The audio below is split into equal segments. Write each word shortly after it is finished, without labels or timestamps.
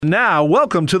Now,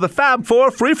 welcome to the Fab Four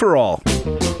Free-for-All.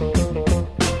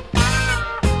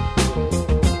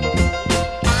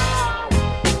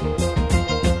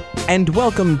 And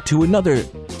welcome to another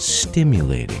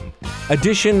stimulating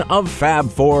edition of Fab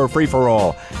Four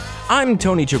Free-for-All. I'm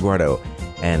Tony Chiguardo,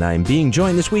 and I'm being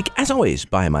joined this week, as always,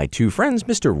 by my two friends,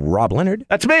 Mr. Rob Leonard.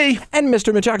 That's me. And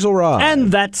Mr. Mitch Axelrod.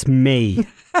 And that's me.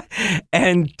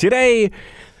 And today,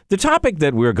 the topic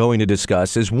that we're going to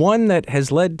discuss is one that has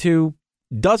led to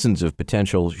dozens of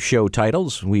potential show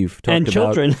titles we've talked about.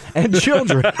 Children. And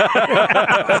children.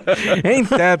 Ain't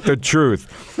that the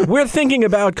truth? We're thinking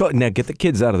about... Now, get the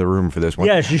kids out of the room for this one.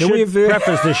 Yes, you should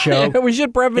preface the show. Yeah, we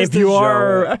should preface if you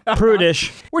are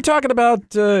prudish. We're talking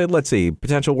about, let's see,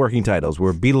 potential working titles.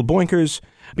 We're Beetle Boinkers.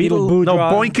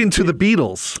 Boinking to the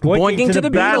Beatles. Boinking to the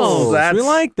Beatles. That's- We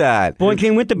like that.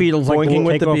 Boinking with the Beatles. Boinking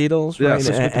with the Takeoff. Beatles. Right?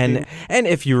 Yes. And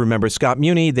if you remember Scott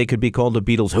Muni, they could be called the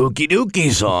Beatles Hooky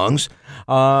Dookie songs.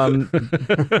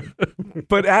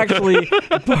 But actually...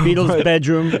 Beatles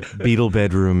bedroom. Beatle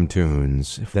bedroom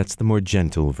tunes. If that's the more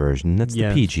gentle version. That's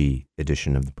Yes. the PG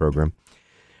edition of the program.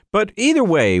 But either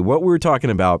way, what we're talking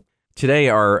about today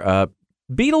are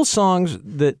Beatles songs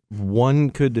that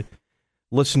one could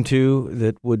listen to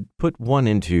that would put one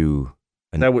into...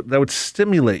 That would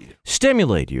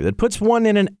stimulate you. that puts one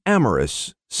in an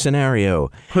amorous scenario.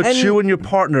 Puts you and your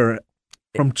partner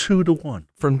from 2 to 1.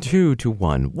 From 2 to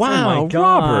 1. Wow, my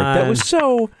God. Robert, that was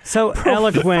so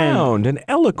eloquent. profound and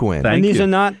eloquent. Thank And these you. are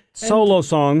not solo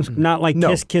songs, not like No.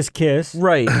 Kiss, Kiss, Kiss.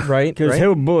 Right. Because,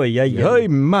 oh boy, yeah. Hey,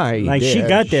 my. Like, she dear.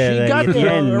 got there She got at the there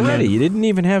end. already. You didn't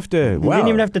even have to. You Wow. didn't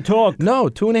even have to talk. No,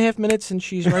 2.5 minutes and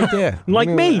she's right there. Like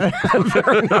me.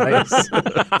 Very nice.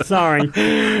 Sorry.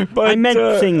 But, I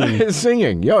meant singing.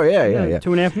 Singing. Oh, yeah.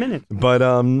 2.5 minutes. But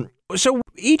so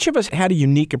each of us had a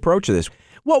unique approach to this.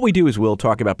 What we do is we'll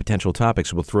talk about potential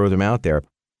topics. We'll throw them out there.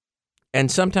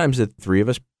 And sometimes the three of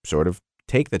us sort of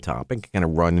take the topic, kind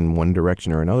of run in one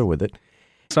direction or another with it.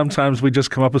 Sometimes we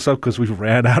just come up with stuff because we've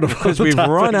ran out of Because we've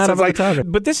run out of like topic.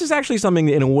 But this is actually something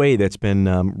in a way that's been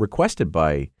requested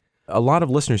by a lot of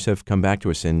listeners have come back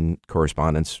to us in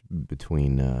correspondence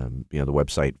between the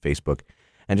website, Facebook,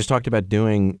 and just talked about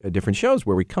doing different shows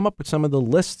where we come up with some of the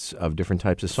lists of different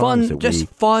types of songs. Fun, just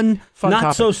fun, not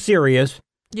topic. so serious.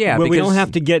 Yeah, where we because don't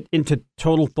have to get into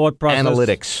total thought process.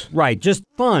 analytics. Right, just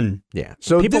fun. Yeah.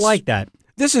 So People like that.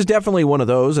 This is definitely one of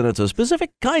those, and it's a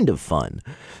specific kind of fun.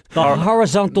 The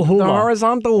horizontal hula. The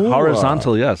horizontal hula.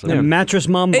 horizontal, yes. The mattress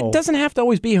mambo. It doesn't have to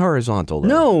always be horizontal,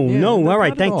 though. No. All right,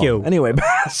 not at thank all. you. Anyway,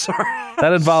 sorry.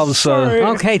 That involves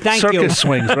Okay, thank you. circus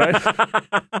swings, right?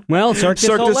 Well, Cirque du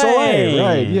Cirque du Soleil. Soleil.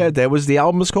 Right. Yeah, that was the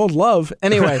album was called Love.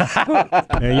 Anyway.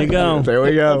 There you go. There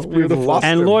we go. We've lost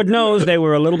And him. Lord knows they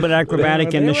were a little bit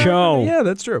acrobatic in the show. Yeah,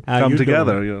 that's true. How Come you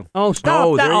together. doing? You know. Oh, stop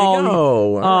Oh, that. there you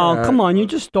go. Oh, come on. You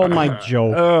just stole my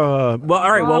joke. Well,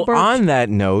 all right. Robert. Well, on that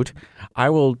note, I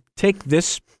will take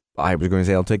this. I was going to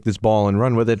say I'll take this ball and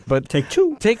run with it, but Take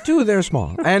two. Take two. They're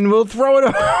small, and we'll throw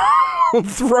it. We'll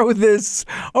throw this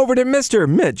over to Mr.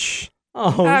 Mitch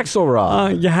Oh,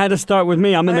 Axelrod. you had to start with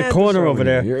me. I'm in the corner over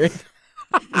there You're-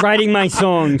 writing my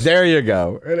songs. There you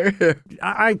go.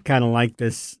 I kind of like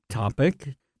this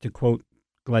topic. To quote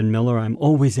Glenn Miller, I'm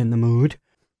always in the mood.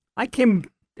 I came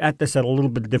at this at a little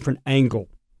bit different angle.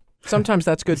 Sometimes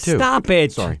that's good too. Stop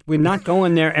it. Sorry. We're not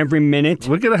going there every minute.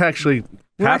 We're going to actually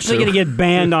We're have actually to. going to get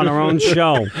banned on our own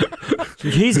show.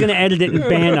 He's going to edit it and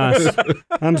ban us.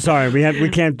 I'm sorry. We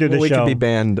can't do the we show. could be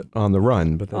banned on the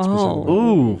run, but that's Oh. beside-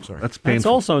 Ooh, sorry. that's That's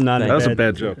painful. also not That was a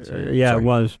bad joke. Yeah, Sorry. it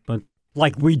was. But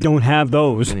like we don't have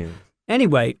those. Anyway.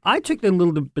 Anyway, I took a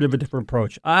little bit of a different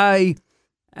approach. I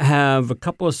have a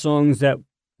couple of songs that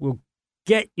will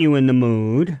get you in the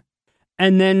mood,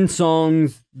 and then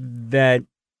songs that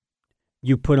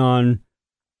you put on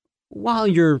while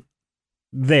you're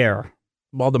there.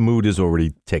 While the mood is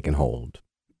already taken hold.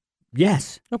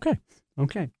 Yes. Okay.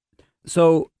 Okay.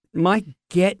 So my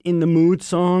get in the mood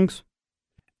songs,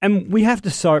 and we have to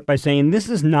start by saying this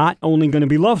is not only going to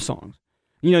be love songs.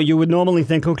 You know, you would normally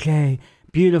think, okay,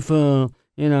 beautiful,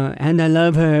 and I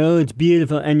love her, oh, it's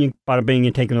beautiful, and you, bada bing,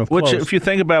 you're taking off Which, clothes. if you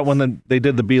think about when they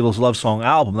did the Beatles' love song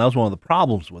album, that was one of the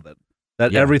problems with it.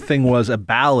 That Yeah. everything was a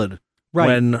ballad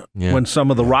Right. when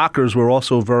some of the rockers were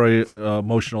also very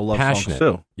emotional love Passionate.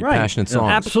 songs too. Your Right. passionate Yeah.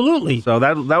 songs. Absolutely. So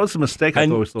that was a mistake. I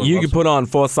And always thought. you can put on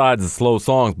 4 sides of slow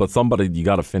songs, but you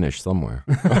got to finish somewhere.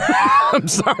 I'm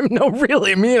sorry. No,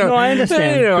 really. I mean, No, I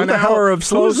understand. You know, Who an the hell- hour of who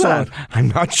slow was that? songs. I'm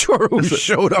not sure who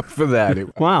showed up for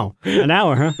that. Wow. An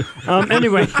hour, huh?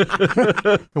 Anyway, What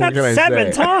can I that's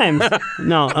 7 say? times.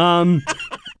 No.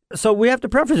 So we have to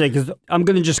preface it because I'm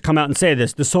going to just come out and say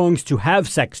this. The songs to have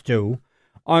sex to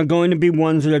are going to be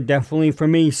ones that are definitely, for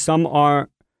me, some are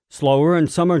slower and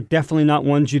some are definitely not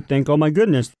ones you think, oh my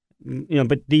goodness.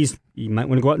 But these, you might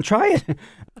want to go out and try it.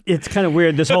 It's kind of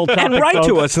weird, this whole topic. And write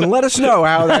to us and let us know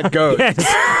how that goes.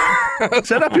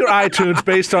 Set up your iTunes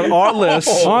based on our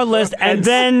list. Our list, and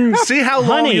then see how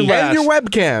long honey, you last. And your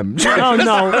webcam.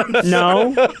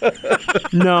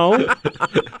 No.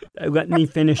 Let me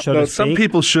finish, so to speak. Some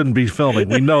people shouldn't be filming.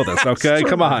 We know this, okay?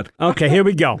 Come on. Okay, here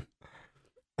we go.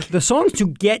 The songs to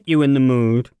get you in the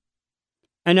mood,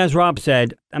 and as Rob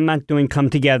said, I'm not doing Come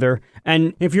Together,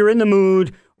 and if you're in the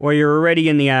mood or you're already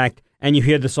in the act and you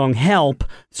hear the song Help,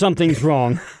 something's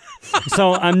wrong.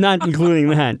 So I'm not including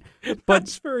that. But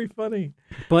That's very funny.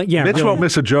 But yeah, Mitch really. won't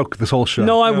miss a joke this whole show.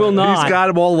 No, I will not. He's got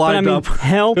them all lined but, I mean, up.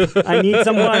 Help! I need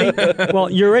somebody.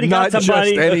 Well, you already got Not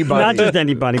somebody. just anybody. Not just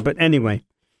anybody. But anyway,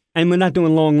 and we're not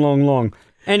doing long.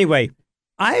 Anyway,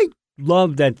 I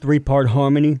love that 3-part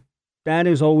harmony. That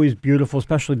is always beautiful,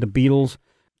 especially the Beatles.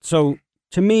 So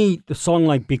to me, the song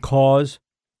like Because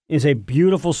is a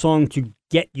beautiful song to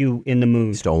get you in the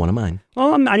mood. Stole one of mine.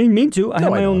 Oh, I didn't mean to. I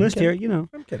have my know, own I'm list kidding. here,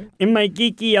 I'm kidding. In my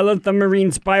geeky yellow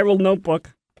submarine spiral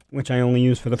notebook, which I only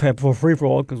use for the for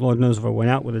free-for-all, because Lord knows if I went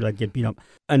out with it, I'd get beat up.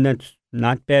 And that's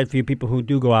not bad for you people who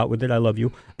do go out with it. I love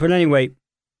you. But anyway,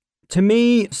 to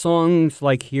me, songs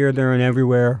like Here, There, and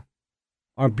Everywhere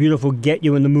are beautiful, get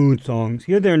you in the mood songs.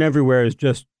 Here, There, and Everywhere is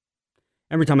just,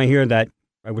 every time I hear that,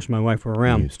 I wish my wife were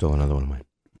around. You stole another one of mine.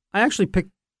 I actually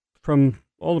picked from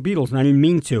all the Beatles, and I didn't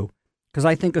mean to, because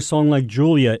I think a song like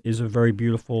Julia is a very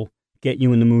beautiful get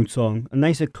you in the mood song. A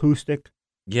nice acoustic.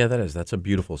 Yeah, that is. That's a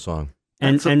beautiful song.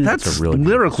 That's That's a really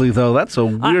beautiful lyrically, though, that's a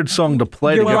weird song to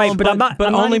play. You're to get- right, but I'm not. But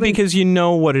I'm not only even- because you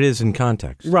know what it is in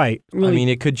context. Right. I Really. mean,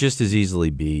 it could just as easily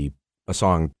be a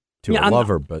song to Yeah, a I'm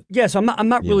lover, but Yes, I'm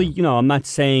not really, I'm not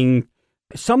saying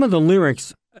some of the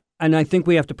lyrics, and I think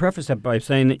we have to preface that by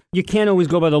saying that you can't always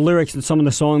go by the lyrics in some of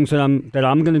the songs that I'm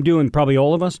going to do, and probably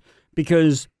all of us,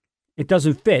 because it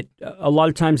doesn't fit. A lot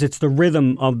of times it's the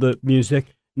rhythm of the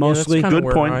music, mostly. kinda Good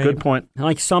where point, I- good point.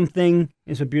 Like Something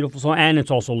is a beautiful song, and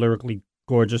it's also lyrically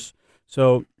gorgeous.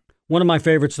 So one of my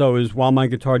favorites, though, is While My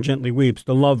Guitar Gently Weeps,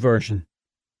 the love version.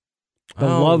 The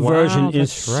Oh, love wow, version is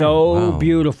that's right. so Wow.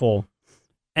 beautiful.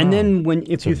 And Wow. then if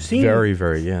it's you've a seen very,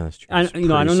 very, yeah, that's true. I It's don't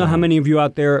know pretty how solid. many of you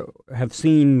out there have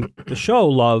seen the show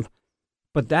Love,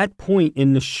 but that point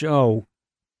in the show,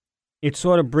 it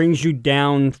sort of brings you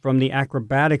down from the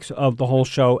acrobatics of the whole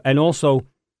show and also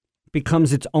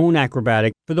becomes its own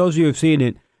acrobatic. For those of you who have seen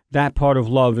it, that part of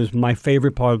Love is my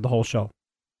favorite part of the whole show.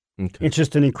 Okay. It's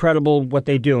just an incredible what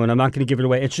they do, and I'm not going to give it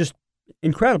away. It's just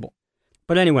incredible.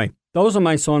 But anyway, those are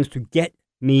my songs to get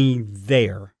me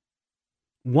there.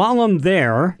 While I'm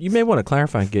there, You may want to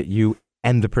clarify and get you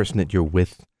and the person that you're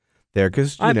with there,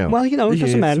 because, it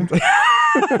doesn't matter.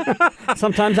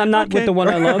 Sometimes I'm not with the one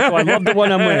I love, so I love the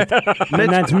one I'm with.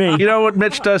 And that's me. You know what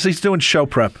Mitch does? He's doing show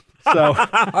prep. So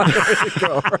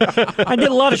I did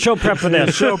a lot of show prep for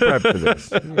this. show prep for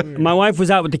this. My wife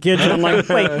was out with the kids, and I'm like,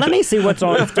 wait, let me see what's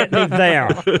on. Get me there.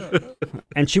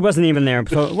 And she wasn't even there.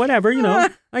 So whatever,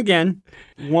 again,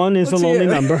 one is a lonely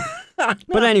number.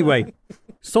 But anyway,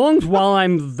 songs while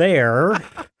I'm there.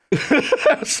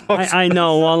 I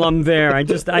know, while I'm there.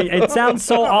 It sounds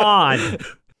so odd.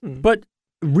 But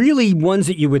really ones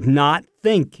that you would not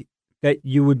think that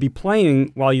you would be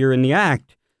playing while you're in the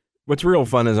act. What's real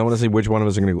fun is I want to see which one of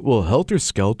us are going to go, well, Helter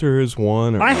Skelter is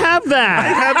one. Or I have I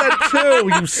that. have that too,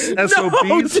 you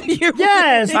SOBs.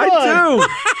 Yes, I look.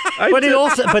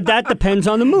 do. But that depends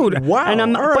on the mood. Wow. And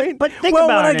I'm, all right. But think well,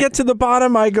 about when it. I get to the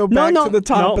bottom, I go back to the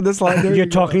top of the slide. There You're you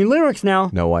go. talking lyrics now.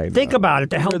 No, I Think know. about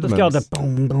it. The Helter Rhythms. Skelter.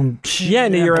 Boom, boom. Yeah,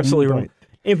 no, you're boom, absolutely boom. right.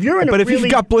 If you're in a But if really,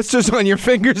 you've got blisters on your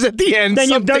fingers at the end, then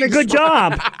you've done a something's good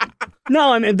job.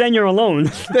 No, then you're alone.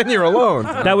 wrong. Then you're alone.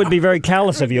 That would be very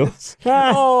callous of you.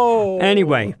 Oh.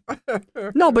 Anyway.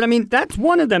 No, but I mean, that's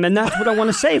one of them, and that's what I want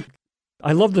to say.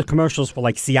 I love the commercials for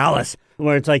like Cialis,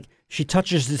 where it's like she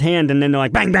touches his hand and then they're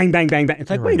like, bang, bang, bang, bang, bang. It's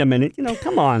like, wait a minute,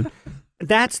 come on.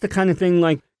 That's the kind of thing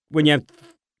like when you have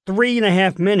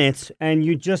 3.5 minutes and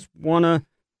you just want to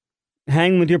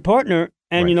hang with your partner,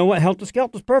 and you know what? Helter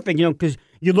Skelter's perfect, because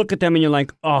you look at them and you're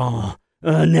like, oh,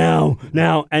 now.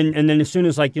 And then as soon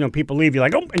as people leave, you're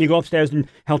like, oh, and you go upstairs and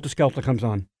Helter Skelter comes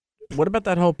on. What about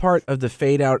that whole part of the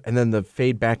fade out and then the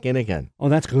fade back in again? Oh,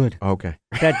 that's good. Okay.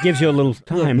 That gives you a little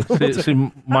time.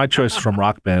 See, my choice is from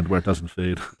Rock Band, where it doesn't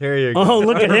fade. There you Oh,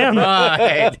 look at him.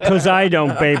 Because I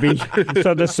don't, baby.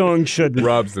 So the song shouldn't.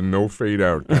 Rob's the no fade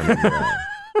out kind of guy.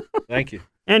 Thank you.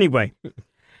 Anyway,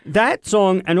 that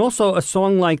song, and also a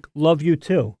song like Love You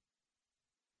Too.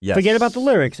 Yes. Forget about the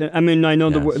lyrics. I mean, I know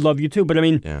the Yes. word Love You Too, but I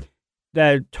mean, Yeah.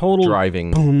 that total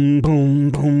Driving. boom, boom,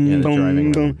 boom, Yeah, the boom,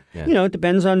 driving boom. one. Yeah. You know, it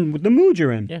depends on the mood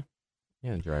you're in. Yeah.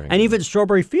 Yeah, driving. And even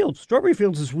Strawberry Fields. Strawberry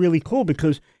Fields is really cool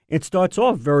because it starts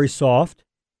off very soft,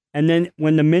 and then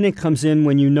when the minute comes in,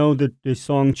 when you know that the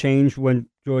song changed when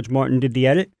George Martin did the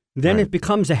edit, then Right. it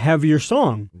becomes a heavier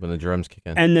song. when the drums kick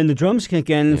in. And then the drums kick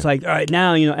in, and it's Yeah. like, all right,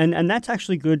 now, you know, and that's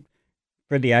actually good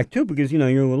for the act, too, because, you know,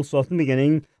 you're a little soft in the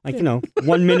beginning, like, you know,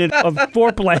 1 minute of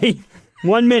foreplay,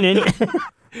 1 minute.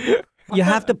 You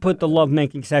have to put the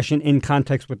lovemaking session in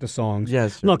context with the songs.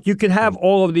 Yes. sir. Look, you could have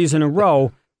all of these in a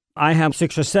row. I have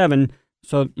 6 or 7,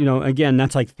 so, you know, again,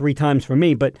 that's like 3 times for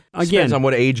me, but again. Depends on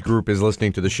what age group is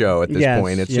listening to the show at this Yes,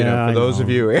 point. It's, yeah, for I those know. of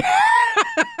you.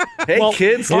 Hey, Well,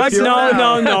 kids, our- listen no,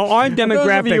 now. no. Our Those of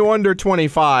demographic. you under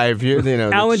 25, you know,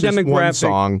 Our it's just one demographic-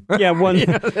 song. Yeah, one.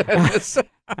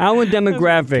 Our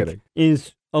demographic kidding.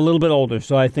 is a little bit older,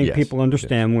 so I think Yes, people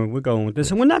understand where we're going with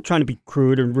this. And we're not trying to be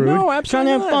crude and rude. No, We're trying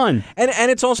to have absolutely fun.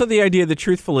 And it's also the idea that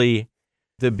truthfully,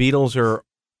 the Beatles are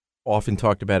often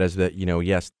talked about as that,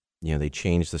 yes, they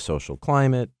changed the social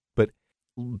climate, but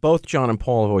both John and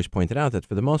Paul have always pointed out that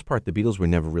for the most part, the Beatles were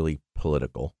never really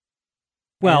political.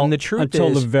 Well, and the truth until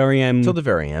is, the very end. Until the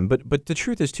very end. But the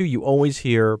truth is, too, you always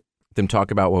hear them talk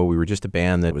about, well, we were just a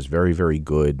band that was very, very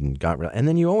good and and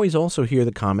then you always also hear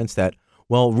the comments that,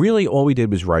 well, really all we did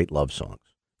was write love songs.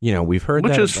 We've heard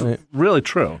Which that. is really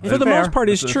true. For the fair. most part,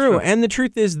 is It's true. true. And the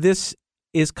truth is, this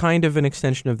is kind of an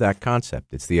extension of that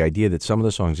concept. It's the idea that some of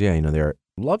the songs, they're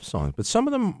love songs, but some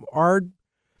of them are,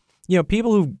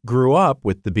 people who grew up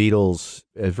with the Beatles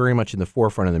very much in the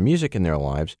forefront of the music in their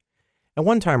lives, at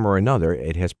one time or another,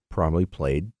 it has probably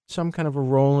played some kind of a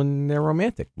role in their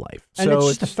romantic life. And So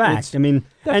it's just a fact. I mean,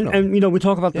 definitely. and we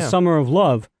talk about the Yeah. Summer of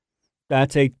Love.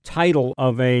 That's a title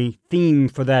of a theme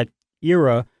for that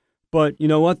era. But you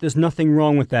know what? There's nothing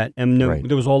wrong with that. And Right.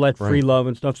 there was all that free Right. love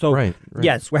and stuff. So, Right.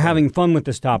 yes, we're having fun with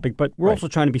this topic, but we're Right. also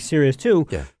trying to be serious too.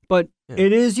 Yeah. But Yeah.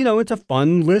 it is, it's a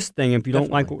fun list thing. If you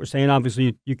don't like Definitely. what we're saying,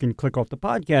 obviously you can click off the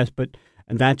podcast.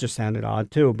 And that just sounded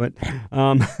odd too. But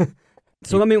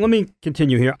so let me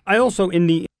continue here. I also, in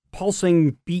the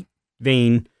pulsing beat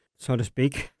vein, so to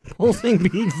speak, pulsing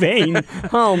beat vein.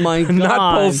 Oh my God!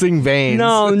 Not pulsing veins.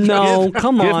 No,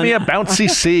 come Give on. me a bouncy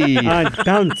C.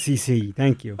 Bouncy C.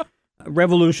 Thank you.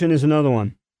 Revolution is another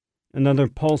one. Another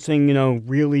pulsing,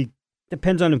 really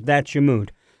depends on if that's your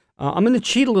mood. I'm going to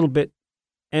cheat a little bit,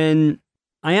 and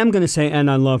I am going to say, and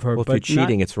I love her. Well, if but you're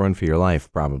cheating, it's Run for Your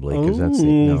Life, probably. 'Cause that's the,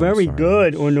 no, I'm very sorry.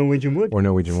 good. Or Norwegian Wood, Or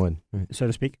Norwegian Wood. Right. so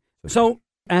to speak. So,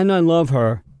 and I love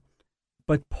her,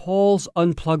 but Paul's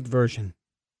unplugged version.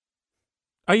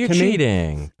 Are you To me-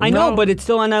 cheating? I know, but it's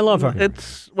still, and I love her.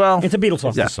 It's a Beatles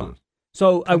song. Yes.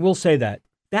 So I will say that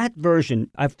version,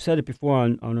 I've said it before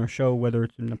on our show, whether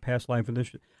it's in the past life or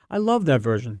this, I love that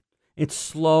version. It's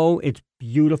slow, it's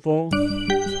beautiful.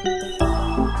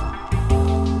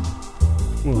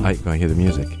 I hear the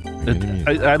music.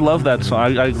 I love that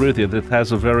song. I agree with you. It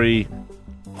has a very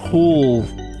cool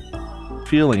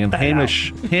feeling, and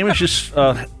Hamish's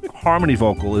harmony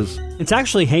vocal is It's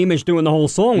actually Hamish doing the whole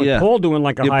song with Paul doing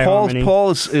like a high harmony.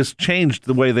 Paul is changed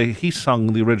the way that he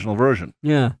sung the original version.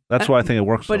 Yeah. That's why I think it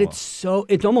works. But so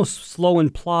it's almost slow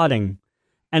and plodding.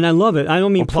 And I love it. I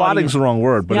don't mean well. Plodding's the wrong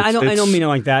word, but yeah, it's, I don't mean it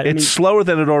like that. It's slower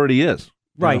than it already is.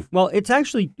 Right. Well, it's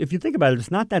actually, if you think about it,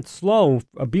 it's not that slow.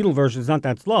 A Beatle version is not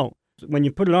that slow. When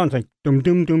you put it on, it's like dum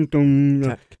dum dum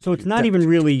dum. So it's not even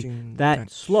really that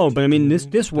slow. But I mean,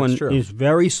 this one true. is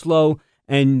very slow.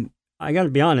 And I got to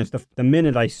be honest, the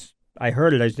minute I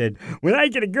heard it, I said, "When I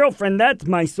get a girlfriend, that's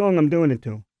my song I'm doing it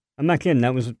to." I'm not kidding.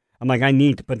 I'm like, I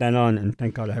need to put that on, and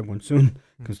thank God I have one soon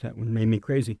because that one made me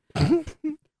crazy.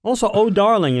 Also, "Oh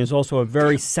Darling" is also a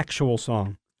very sexual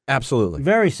song. Absolutely.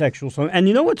 Very sexual song. And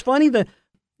you know what's funny?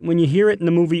 When you hear it in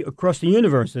the movie Across the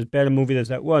Universe, as bad a movie as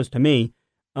that was to me.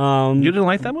 You didn't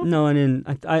like that movie? No, I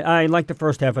didn't. I liked the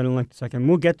first half. I didn't like the second.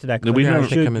 We'll get to that. 'cause No, we I think never- I I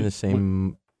think should- I'm in the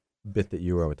same bit that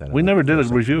you were with that. We never did a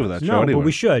review of that show. No, anyway. but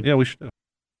we should. Yeah, we should.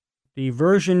 The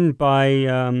version by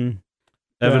Evan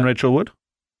Yeah. Rachel Wood.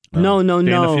 no,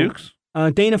 Dana Fuchs.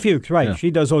 Dana Fuchs, right? Yeah.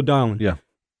 She does "Oh Darling." Yeah.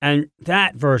 And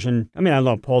that version, I mean, I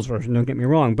love Paul's version. Don't get me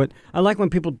wrong, but I like when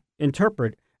people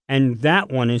interpret. And that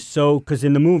one is so because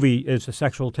in the movie it's a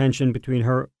sexual tension between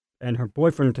her and her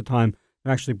boyfriend at the time.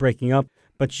 They're actually breaking up,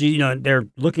 but they're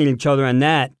looking at each other, and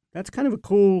that's kind of a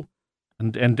cool.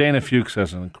 And Dana Fuchs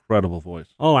has an incredible voice.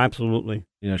 Oh, absolutely.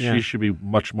 Yeah. Yeah. She should be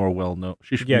much more well known.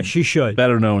 She should Yeah, be she should.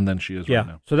 better known than she is Yeah. right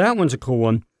now. So that one's a cool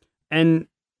one. And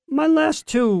my last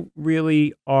two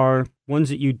really are ones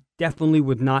that you definitely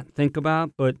would not think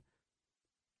about,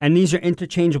 and these are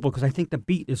interchangeable because I think the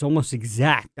beat is almost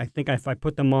exact. I think if I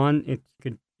put them on, it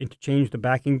could interchange the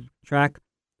backing track.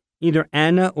 either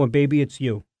Anna or Baby It's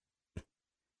You.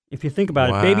 If you think about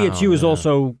it, Baby It's You is yeah.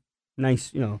 also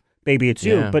nice, Baby It's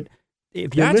You. Yeah. But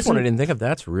if you That's listen, one I didn't think of.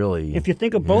 That's really. if you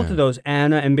think of both yeah. of those,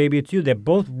 Anna and Baby It's You, they're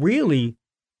both really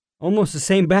almost the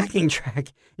same backing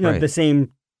track. Right. The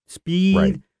same speed.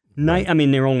 Right. Night. I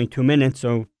mean, they're only 2 minutes,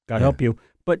 so God help you.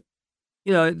 But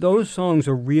those songs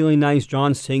are really nice.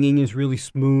 John's singing is really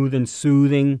smooth and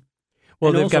soothing. Well,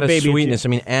 And they've also got a Baby It's You. sweetness. I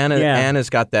mean, Anna's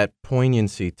got that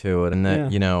poignancy to it, and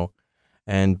that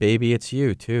and Baby It's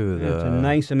You too. It's a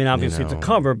nice. I mean, obviously it's a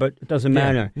cover, but it doesn't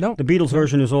matter. No. The Beatles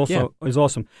version is also is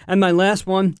awesome. And my last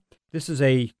one. This is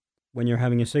when you're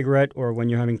having a cigarette or when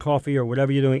you're having coffee or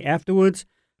whatever you're doing afterwards.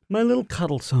 My little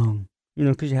cuddle song.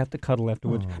 Because you have to cuddle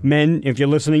afterwards. Men, if you're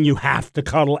listening, you have to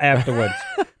cuddle afterwards.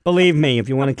 Believe me, if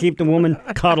you want to keep the woman,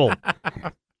 cuddle.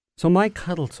 So my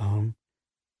cuddle song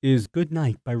is Good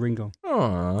Night by Ringo.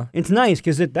 Aww. It's nice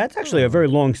because that's actually a very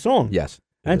long song. Yes.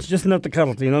 That's just enough to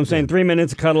cuddle to. You know what I'm saying? 3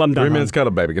 minutes of cuddle, I'm done. 3 minutes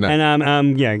cuddle, baby. Good night.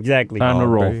 And yeah, exactly. Time to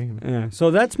roll. Yeah. So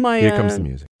that's my. Here comes the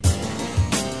music.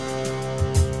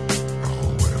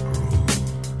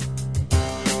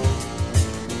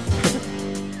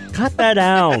 Cut that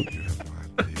out.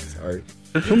 Sorry.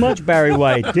 Too much Barry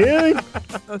White, dude.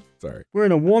 Sorry. We're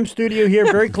in a warm studio here,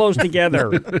 very close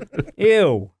together.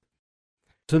 Ew.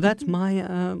 So that's my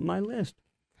my list.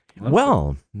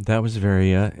 Well, that was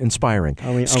very inspiring.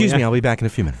 Excuse me, I'll be back in a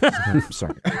few minutes.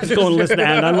 Sorry. Just go and listen to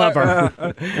Anne. I love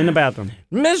her. In the bathroom.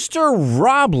 Mr.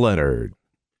 Rob Leonard.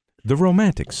 The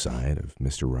romantic side of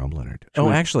Mr. Rob Leonard.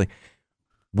 Actually,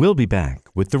 we'll be back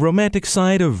with the romantic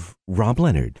side of Rob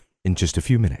Leonard in just a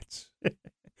few minutes.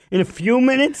 In a few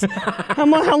minutes?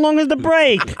 How long is the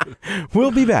break?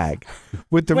 We'll be back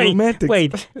with the romantic...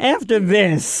 Wait, after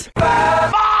this...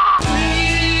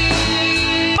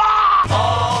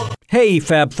 Hey,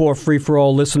 Fab 4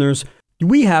 Free-For-All listeners.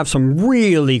 We have some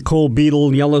really cool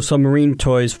Beetle Yellow Submarine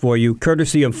toys for you,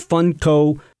 courtesy of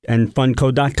Funko and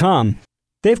Funko.com.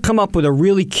 They've come up with a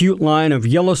really cute line of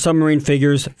Yellow Submarine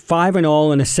figures, 5 in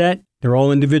all in a set. They're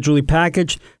all individually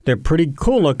packaged. They're pretty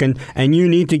cool looking, and you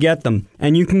need to get them.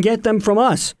 And you can get them from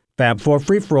us, Fab4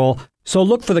 Free-For-All. So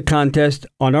look for the contest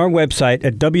on our website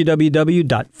at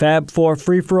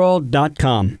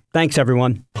www.fab4freeforall.com. Thanks,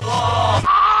 everyone.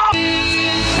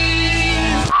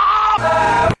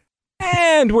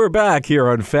 And we're back here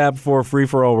on Fab4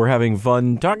 Free-For-All. We're having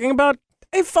fun talking about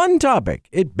a fun topic.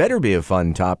 It better be a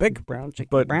fun topic. Brown chicken,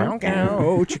 But brown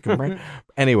oh, chicken brown.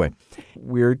 Anyway,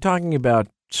 we're talking about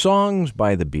songs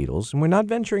by the Beatles, and we're not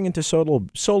venturing into solo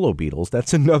Beatles.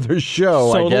 That's another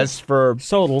show, Sodal? I guess, for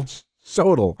Sodal.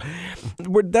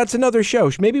 That's another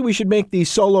show. Maybe we should make the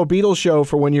solo Beatles show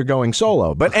for when you're going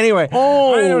solo. But anyway, I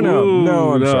don't know.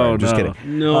 No, I'm sorry. I'm just kidding.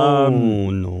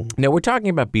 No. Now, we're talking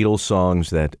about Beatles songs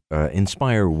that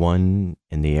inspire one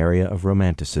in the area of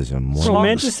romanticism.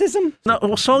 Romanticism? No,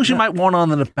 well, songs you might want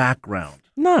on in the background.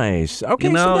 Nice. Okay,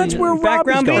 You know, so that's where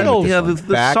background Rob is going with Beatles. this Yeah, one.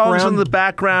 the songs in the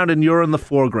background and you're in the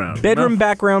foreground. Bedroom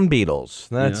background Beatles.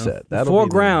 That's it. That'll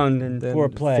Foreground be and the-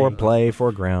 foreplay. Foreplay,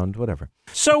 foreground, whatever.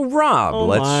 So, Rob, Oh,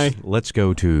 let's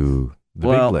go to the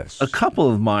big list. A couple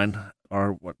of mine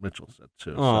are what Mitchell said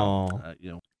too. Oh.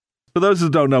 So, for those who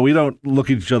don't know, we don't look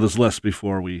at each other's lists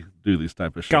before we do these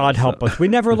type of shows. God help us. We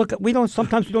never look at,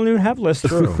 sometimes we don't even have lists.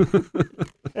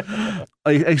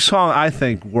 A song I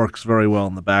think works very well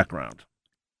in the background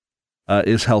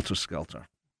is Helter Skelter.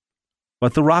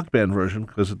 But the rock band version,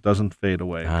 because it doesn't fade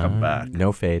away and come back.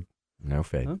 No fade.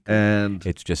 Okay. And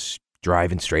It's just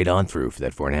driving straight on through for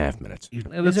that 4.5 minutes.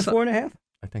 and Is it it's, 4.5?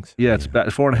 I think so. yeah, it's about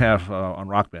 4.5 on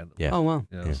Rock Band. Yeah. Oh, wow.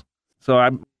 Yes. Yeah. So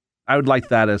I would like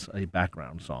that as a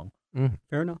background song.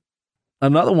 Fair enough.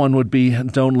 Another one would be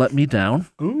Don't Let Me Down.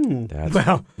 Ooh. That's-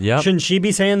 Well, Yep. shouldn't she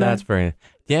be saying that? That's very.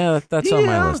 Yeah, that's on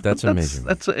my list. That's but amazing.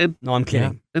 That's it. No, I'm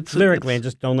kidding. It's Lyrically, it's-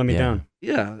 just don't let me Yeah. down.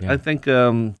 yeah, Yeah. I think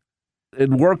it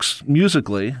works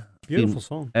musically Beautiful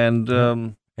song. and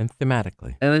and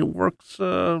thematically. it works.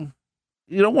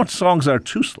 You don't want songs that are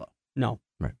too slow. No.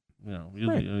 You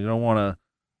Right. you don't want to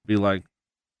be like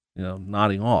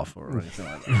nodding off or anything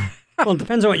like that. Well, it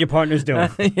depends on what your partner's doing.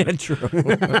 Yeah, true.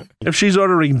 If she's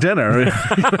ordering dinner,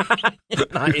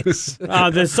 Nice.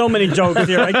 There's so many jokes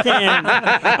here. I can't.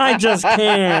 I just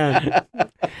can't.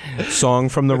 Song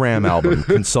from the Ram album.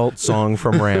 Consult song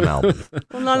from Ram album.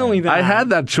 Well, not only that. I had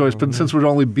that choice, but since we're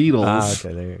only Beatles,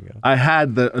 Okay, there you go. I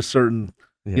had a certain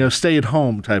stay at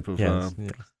home type of Yes.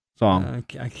 song.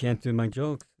 I can't do my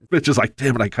jokes. It's just like,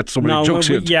 damn it, I cut so many No, jokes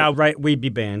here. yeah, right. We'd be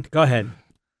banned. Go ahead.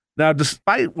 Now,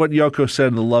 despite what Yoko said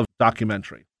in the Love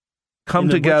documentary, Come In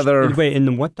the Together, Wait, in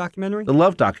the what documentary? the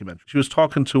Love documentary, she was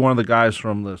talking to one of the guys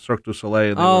from the Cirque du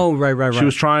Soleil. And Oh, right. she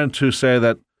was trying to say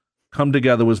that Come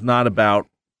Together was not about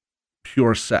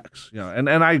pure sex. And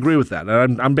I agree with that.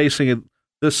 And I'm basing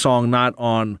this song not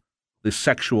on the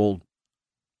sexual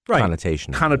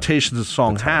connotations the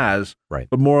song has, right,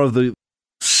 but more of the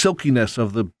silkiness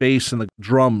of the bass and the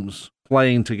drums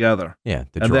playing together. Yeah,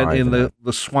 and then in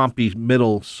the swampy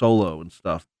middle solo and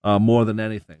stuff, more than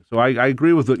anything. So I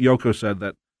agree with what Yoko said,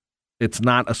 that it's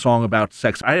not a song about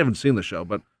sex. I haven't seen the show,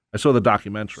 but I saw the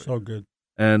documentary. So good.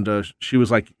 And she was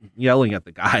like yelling at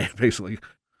the guy, basically.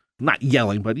 Not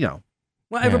yelling, but Well,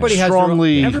 everybody has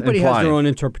their own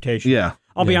interpretation. Yeah.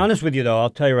 I'll be honest with you, though. I'll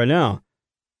tell you right now.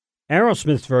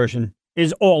 Aerosmith's version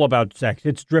is all about sex.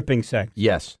 It's dripping sex.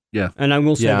 Yes. Yeah. And I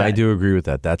will say that. Yeah, I do agree with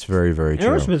that. That's very, very true.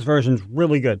 Aerosmith's version's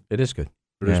really good. It is good.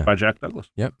 Produced by Jack Douglas.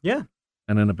 Yep. Yeah.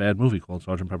 And in a bad movie called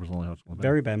Sgt. Pepper's Lonely Hearts Club Band.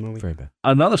 Very bad movie. Very bad.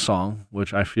 Another song,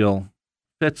 which I feel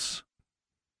fits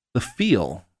the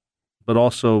feel, but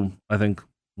also, I think,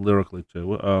 lyrically,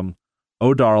 too.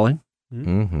 Oh, Darling,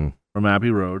 Mm-hmm. from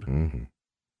Abbey Road. Mm-hmm.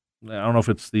 I don't know if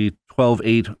it's the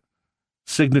 12/8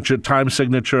 time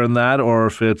signature in that, or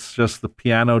if it's just the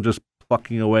piano just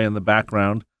plucking away in the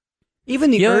background.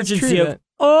 Even the urgency of,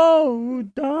 oh,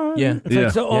 darling. Yeah. It's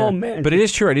like, so, oh, man. But it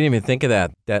is true. I didn't even think of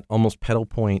that almost pedal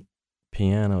point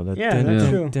piano. That that's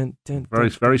true.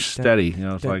 Very steady.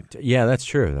 It's like. Yeah, that's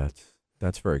true.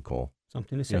 That's very cool.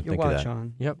 Something to set your watch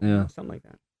on. Yep. Yeah. Something like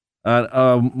that.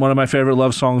 One of my favorite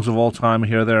love songs of all time,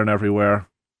 Here, There, and Everywhere.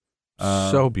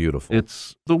 So beautiful.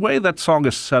 It's the way that song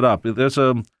is set up. There's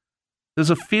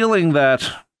a feeling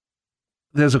that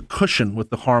there's a cushion with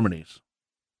the harmonies.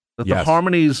 That the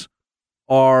harmonies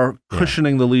are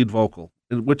cushioning the lead vocal,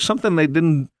 which something they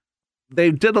did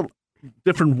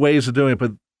different ways of doing it,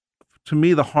 but to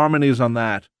me the harmonies on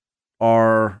that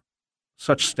are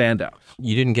such standouts.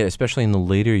 You didn't get, especially in the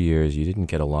later years, you didn't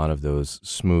get a lot of those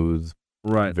smooth,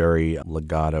 very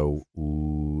legato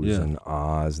oohs and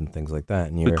ahs and things like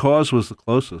that. And Because was the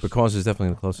closest. Because is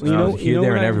definitely the closest. Well, Here,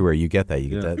 There, and Everywhere, you get that.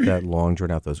 You get that long,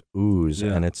 drawn out, those oohs,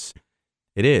 and that's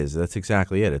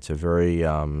exactly it. It's a very,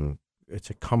 it's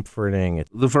a comforting.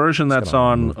 The version that's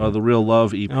on the Real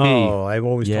Love EP. Oh, I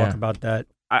always talk about that.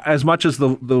 As much as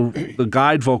the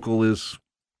guide vocal is,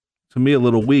 to me, a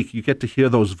little weak, you get to hear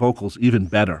those vocals even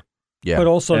better. Yeah. But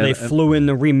also they flew in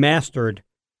the remastered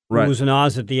oohs and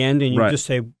ahs at the end, and you just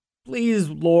say, please,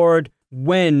 Lord,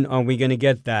 when are we going to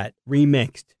get that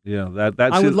remixed? Yeah,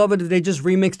 that's. I would love it if they just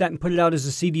remixed that and put it out as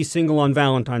a CD single on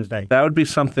Valentine's Day. That would be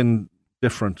something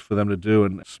different for them to do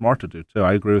and smart to do, too.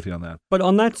 I agree with you on that. But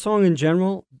on that song in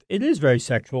general, it is very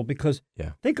sexual because,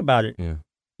 think about it,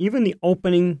 even the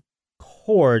opening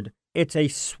chord, it's a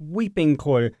sweeping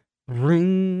chord.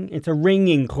 Ring, it's a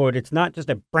ringing chord. It's not just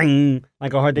a bring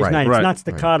like a Hard Day's Night. It's not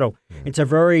staccato. It's a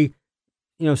very,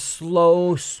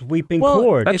 slow sweeping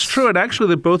chord. That's true. And actually,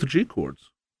 they're both G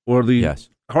chords. Or the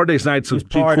Hard Day's Night's a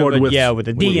G chord with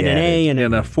a D and an A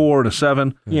and a 4 and a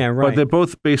 7. Yeah, right. But they're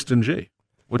both based in G,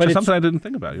 which is something I didn't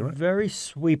think about. You're right. Very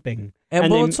sweeping.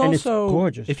 And it's also it's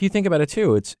gorgeous. If you think about it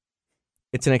too, it's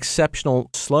an exceptional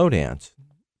slow dance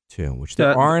too, which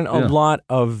there aren't a lot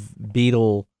of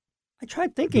Beatle. I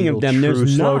tried thinking of them.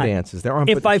 There's slow not. dances. There aren't.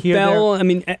 If I Fell,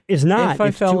 it's not. If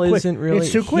I Fell isn't really.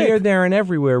 It's too quick. Here, There, and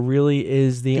Everywhere really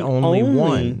is the only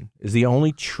one. Is the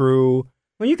only true.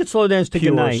 Well, you could slow dance to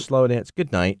pure Goodnight. Slow dance.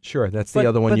 Good Night. Sure, that's the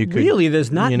other one you could. Really,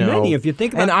 there's not many. If you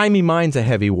think about. And I Mean Mine's a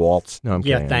heavy waltz. No, I'm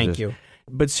kidding. Yeah, thank you.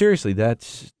 But seriously,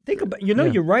 that's. Think about.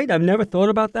 You're right. I've never thought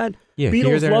about that. Yeah,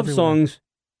 Beatles love songs.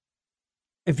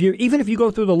 If you go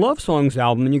through the Love Songs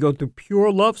album and you go through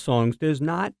pure love songs, there's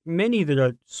not many that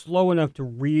are slow enough to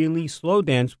really slow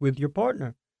dance with your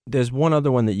partner. There's one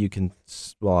other one that you can.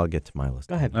 Well, I'll get to my list.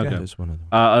 Go ahead. Okay. There's one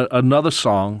other. Another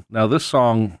song. Now, this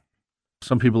song,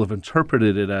 some people have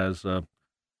interpreted it as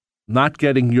not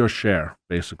getting your share,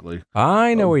 basically.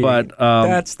 I know where you're.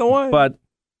 That's the one. But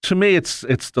to me, it's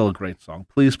still a great song.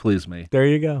 Please, Please Me. There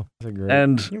you go. That's great.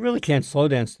 And you really can't slow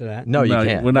dance to that. No, you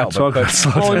can't. We're not talking about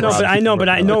slow dance. Oh, no, but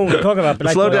I know what we're talking about.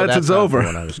 But slow dance is over.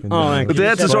 The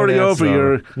dance is already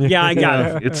over. I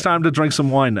got it. It's time to drink some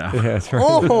wine now. Yeah, that's right.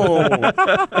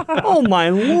 Oh, my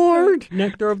Lord.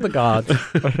 Nectar of the gods.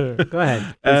 Go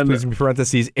ahead. And please, in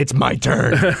parentheses, it's my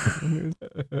turn.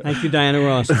 Thank you, Diana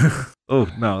Ross. Oh,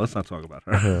 no, let's not talk about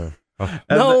her.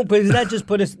 No, but that just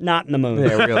put us not in the mood.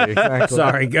 Yeah, really, exactly.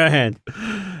 Sorry, go ahead.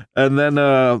 And then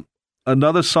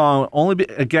another song,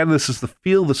 again, this is the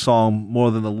feel of the song more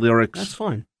than the lyrics. That's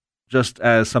fine. Just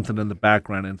as something in the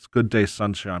background, and it's Good Day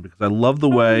Sunshine, because I love the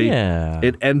way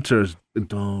it enters.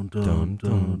 Dun, dun,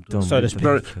 dun, dun. So to speak.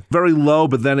 Very, very low,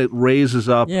 but then it raises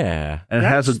up. Yeah. And it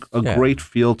has a great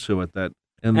feel to it. And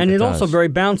it's also very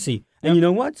bouncy. And you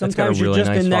know what? Sometimes you're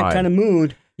just in that kind of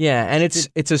mood. Yeah, and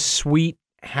it's a sweet,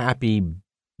 happy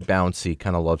bouncy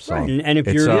kind of love song. Right. And if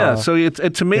It's, you're Yeah, so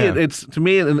to me, yeah.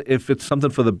 if it's something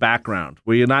for the background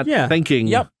where you're not thinking,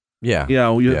 Yep. Yeah.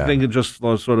 you're thinking just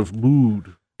sort of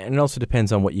mood. And it also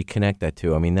depends on what you connect that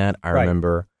to. I mean, that I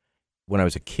remember when I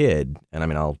was a kid, and I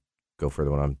mean, I'll go further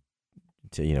when I'm,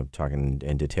 talking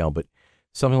in detail, but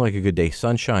something like A Good Day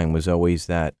Sunshine was always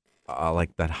that,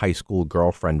 like that high school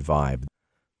girlfriend vibe.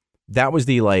 That was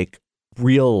the like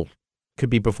real, could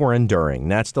be before and during.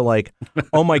 That's the like,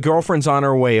 oh, my girlfriend's on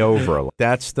her way over.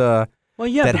 That's the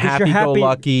that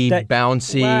happy-go-lucky,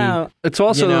 bouncy. Wow. It's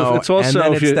also and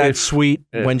then it's that sweet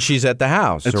when she's at the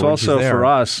house. It's or when also she's there. for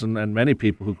us and many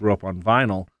people who grew up on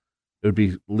vinyl. It would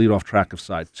be lead off track of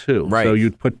side 2. Right. So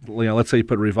you'd put, let's say you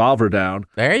put Revolver down.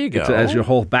 There you go. As your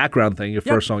whole background thing. Your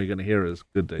first song you're going to hear is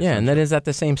Good Day. Yeah, and then is that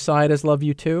the same side as Love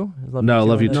You Too?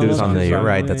 Love You Too is on the. You're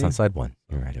right. Yeah. That's on side 1.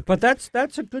 You're right. Okay. But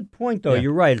that's a good point, though. Yeah.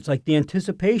 You're right. It's like the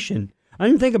anticipation. I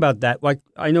didn't think about that. Like,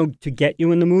 I know to get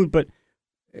you in the mood, but,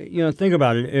 think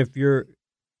about it. If your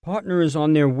partner is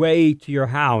on their way to your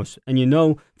house and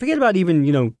forget about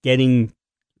even, getting,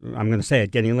 I'm going to say it,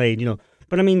 getting laid,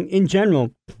 But, I mean, in general,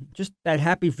 just that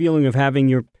happy feeling of having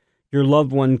your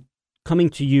loved one coming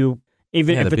to you,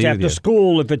 even if it's after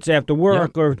school, if it's after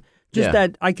work, or just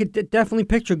that, I could definitely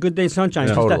picture Good Day Sunshine.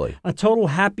 Yeah. Totally. A total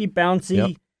happy,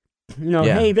 bouncy,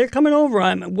 hey, they're coming over.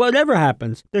 Whatever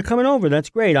happens, they're coming over. That's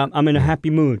great. I'm in a happy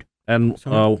mood. And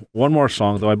one more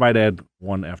song, though I might add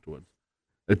one afterwards.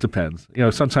 It depends.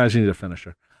 Sometimes you need a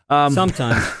finisher.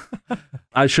 Sometimes.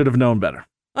 I should have known better.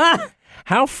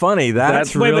 How funny.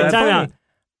 That's wait, really time funny. out.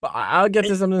 I'll get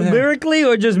to something. Lyrically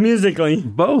or just musically?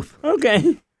 Both.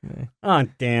 Okay. Oh,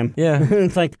 damn. Yeah.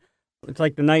 It's like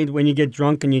the night when you get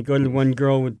drunk and you go to one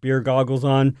girl with beer goggles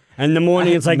on, and in the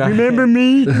morning it's like, remember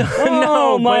me?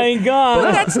 Oh, my God.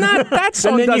 But that's not, that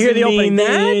song and then doesn't you hear the mean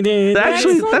opening. that.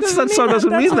 Actually, that song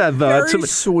doesn't mean that, though. It's a very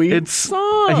sweet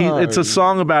song. It's a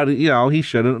song about, he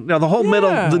shouldn't. The whole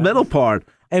middle part.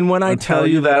 And when I tell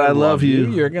you that I love you,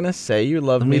 you're going to say you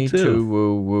love me too.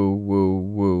 Woo, woo, woo,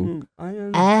 woo.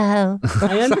 I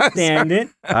understand it.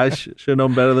 I should have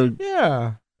known better than.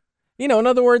 Yeah. In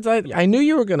other words, I knew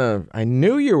you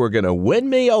were gonna win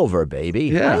me over, baby.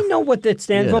 Yeah. I know what that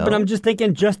stands for, but I'm just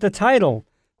thinking just the title.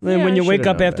 Then when you wake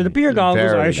up after the beer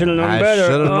goggles, I should have known better. I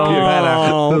should have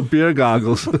known The beer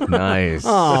goggles. Nice.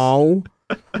 Oh.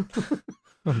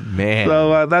 Man.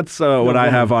 So that's what I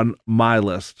have on my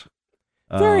list.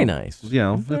 Very nice.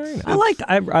 Very nice.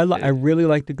 I really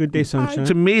like the Good Day Sunshine.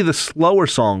 To me, the slower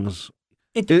songs.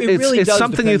 It really it's does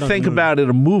something you depend on think the mood. about in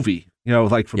a movie.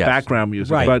 Like for Yes. background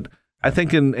music. Right. But I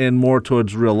think in more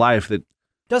towards real life that.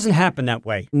 Doesn't happen that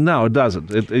way. No, it doesn't.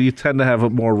 You tend to have a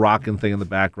more rocking thing in the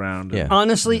background. Yeah.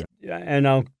 Honestly, and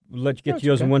I'll let you get to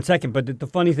yours in 1 second, but the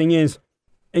funny thing is,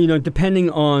 depending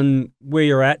on where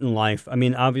you're at in life, I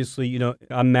mean, obviously,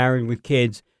 I'm married with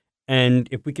kids, and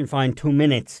if we can find 2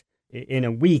 minutes in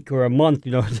a week or a month,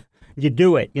 you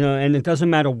do it, and it doesn't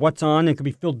matter what's on. It could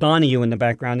be Phil Donahue in the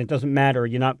background. It doesn't matter.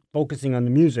 You're not focusing on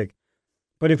the music.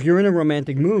 But if you're in a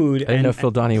romantic mood... I didn't know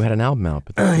Phil Donahue had an album out,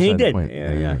 but that's he beside the did. point.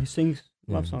 Yeah, he sings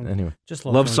love songs. Anyway. Just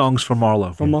Love songs for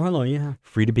Marlo. From Marlo, yeah.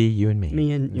 Free to be you and me.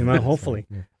 Me and hopefully.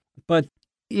 Yeah. But,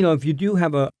 if you do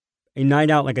have a night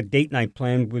out, like a date night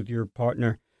planned with your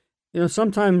partner,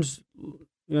 sometimes,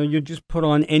 you just put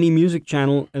on any music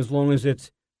channel as long as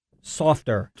it's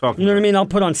softer. You know what I mean? I'll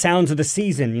put on Sounds of the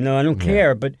Season, I don't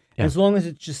care, but as long as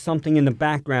it's just something in the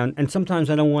background, and sometimes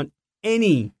I don't want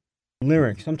any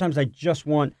lyrics. Sometimes I just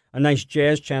want a nice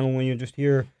jazz channel when you just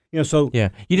hear, so... Yeah,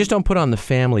 you just don't put on The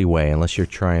Family Way unless you're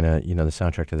trying to, the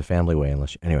soundtrack to The Family Way,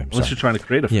 unless you're trying to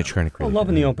create a film. Yeah, trying to create Love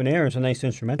in the Open Air is a nice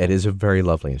instrumental. It is a very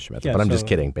lovely instrumental, Yeah, but I'm so just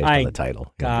kidding based on the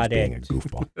title. Got being it. a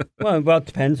goofball. Well, it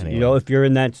depends. If you're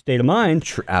in that state of mind,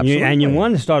 Absolutely. and you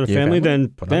want to start a family, then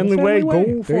Put on Family The Way, Family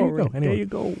go Way. for There you it. go. Anyway. There you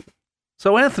go.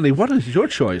 So, Anthony, what is your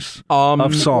choice of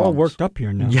We're songs? all worked up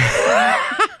here now.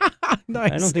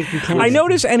 Nice. I don't think you can. I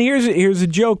noticed, and here's a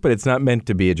joke, but it's not meant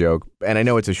to be a joke, and I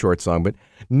know it's a short song, but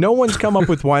no one's come up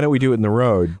with Why Don't We Do It in the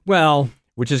Road, Well,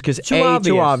 which is because Too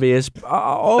too obvious.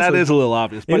 Also, That is a little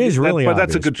obvious. But is really But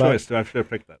that's a obvious, good but- choice, too. I should have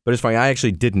picked that. but it's funny. I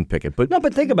actually didn't pick it, but no,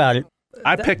 but think about it.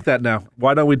 I picked that now.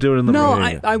 Why don't we do it in the No,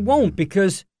 room? I won't,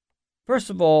 because first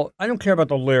of all, I don't care about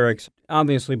the lyrics,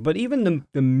 obviously, but even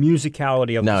the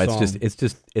musicality of no, the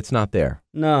song. it's not there.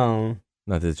 No,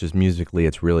 Not that it's just musically,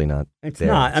 it's really not. it's there.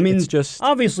 not. I mean, it's just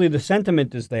obviously the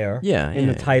sentiment is there in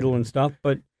the title and stuff,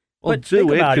 but Well, but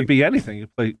think it about could be anything.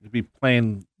 You'd be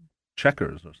playing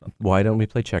checkers or something. why don't we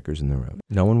play checkers in the road?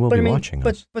 No one will But be I mean, watching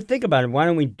but us. but think about it. Why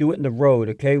don't we do it in the road?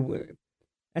 Okay,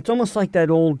 it's almost like that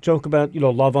old joke about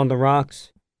love on the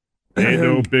rocks. Ain't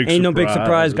no big Ain't no big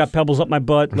surprise. Got pebbles up my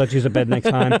butt. Let's use a bed next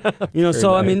time. So nice.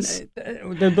 I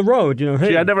mean, the road. Hey,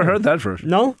 Gee, I never heard that version.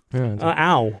 No. Yeah,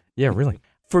 Ow. yeah, really.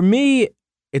 For me,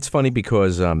 it's funny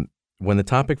because when the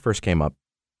topic first came up,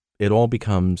 it all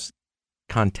becomes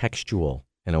contextual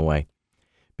in a way.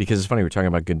 Because it's funny, we're talking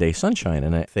about Good Day Sunshine,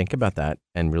 and I think about that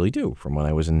and really do from when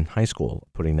I was in high school,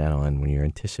 putting that on when you're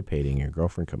anticipating your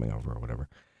girlfriend coming over or whatever.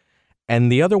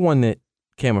 And the other one that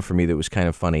came up for me that was kind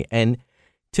of funny, and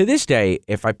to this day,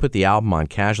 if I put the album on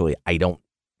casually, I don't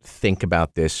think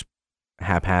about this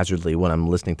haphazardly when I'm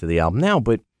listening to the album now,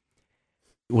 but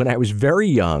when I was very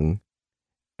young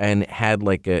and had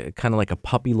like a kind of like a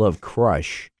puppy love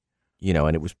crush,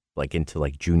 and it was like into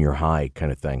like junior high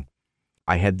kind of thing.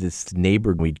 I had this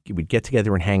neighbor, we'd get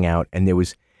together and hang out, and there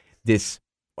was this,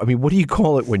 I mean, what do you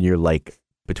call it when you're like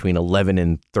between 11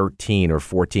 and 13 or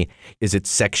 14? Is it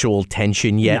sexual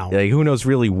tension yet? No. Like, who knows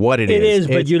really what it is? It is,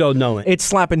 but you don't know it. It's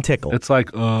slap and tickle. It's like,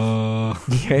 Yeah,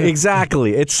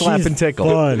 exactly. It's slap and tickle.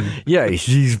 Fun. Yeah,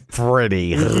 she's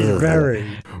pretty. Very.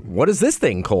 What is this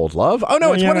thing called, love? Oh,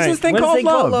 no, it's what is this thing called,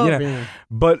 love? Yeah.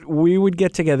 But we would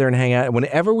get together and hang out. And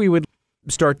whenever we would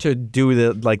start to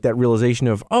do that realization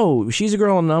of, oh, she's a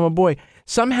girl and I'm a boy,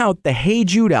 somehow the Hey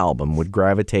Jude album would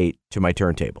gravitate to my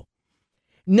turntable.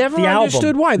 Never The understood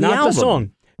album, why. The not album. the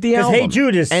song. The Because album. Hey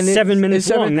Jude is And 7 minutes it's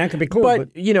seven- long. That could be cool. But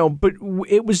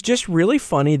it was just really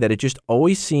funny that it just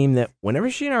always seemed that whenever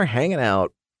she and I were hanging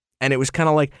out, and it was kind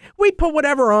of like, we'd put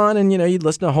whatever on, and, you'd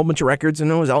listen to a whole bunch of records,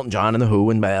 and it was Elton John and The Who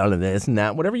and this and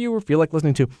that, whatever you feel like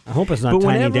listening to. I hope it's not But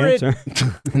Tiny whenever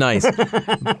Dancer. Nice.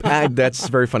 That's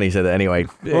very funny you said that. Anyway,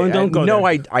 Oh, don't go no,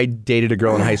 there. I dated a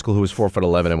girl in high school who was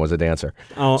 4'11" and was a dancer.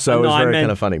 Oh, So it no, was I very meant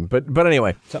kind of funny. But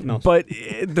anyway. something else. But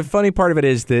the funny part of it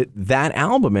is that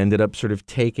album ended up sort of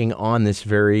taking on this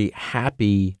very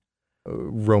happy,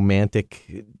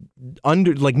 romantic,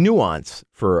 nuance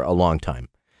for a long time.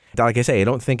 Like I say, I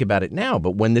don't think about it now,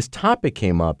 but when this topic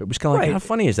came up, it was kind of like, Right. how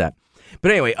funny is that?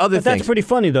 But anyway, other But things. that's pretty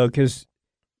funny, though, because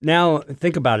now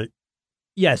think about it.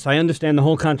 Yes, I understand the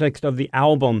whole context of the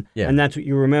album, Yeah. and that's what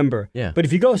you remember. Yeah. But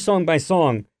if you go song by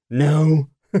song, no.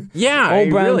 Yeah, Old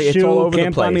Brown really, it's all Shoe, over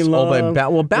Can't the Buy Me place. Love,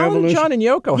 Well, Ballad of Revolution. John and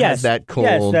Yoko Yes, has that cool.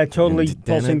 yes, that totally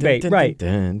pulsing bait, right.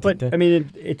 But, I mean,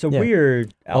 it's a Yeah.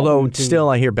 weird album. Although to- still,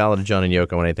 I hear Ballad of John and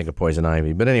Yoko when I think of Poison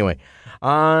Ivy. But anyway,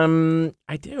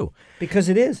 I do. Because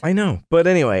it is. I know. But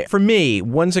anyway, for me,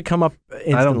 ones that come up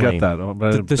instantly. I don't get that.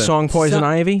 But The song Poison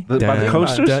Ivy? by the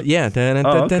Coasters? Yeah.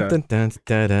 Oh, okay.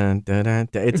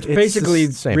 It's Basically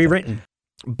the same thing. rewritten.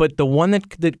 But the one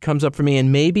that comes up for me,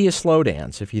 and maybe a slow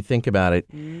dance, if you think about it,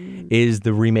 is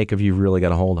the remake of You've Really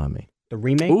Got a Hold on Me. The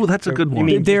remake? Ooh, that's a good You one.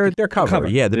 mean Their cover. cover.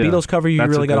 Yeah, the Yeah. Beatles cover, You That's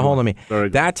a Really Got a good Hold one. on Me. Very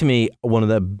good. That, to me, one of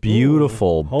the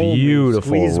beautiful, hold me, beautiful,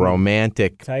 squeeze me.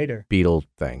 romantic tighter. Beatle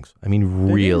things. I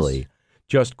mean, really,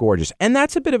 just gorgeous. And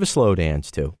that's a bit of a slow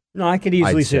dance, too. No, I could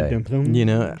easily I'd sit say. there. You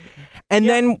know? And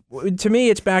then, to me,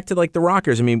 it's back to like the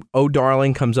rockers. I mean, Oh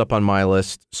Darling comes up on my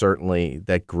list, certainly,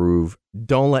 that groove.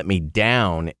 Don't Let Me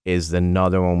Down is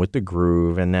another one with the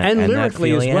groove. And that, And that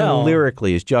lyrically as feeling. well. And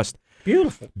lyrically is just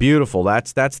Beautiful. beautiful.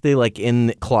 That's the like in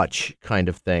the clutch kind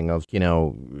of thing of,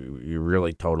 you're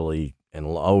really totally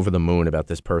over the moon about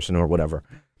this person or whatever.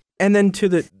 And then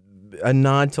to a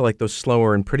nod to like those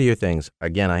slower and prettier things.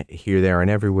 Again, I Here, There,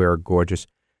 and Everywhere are gorgeous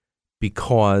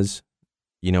because,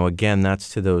 again, that's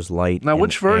to those light. Now, and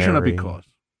which version of airy- Because?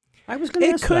 I was going to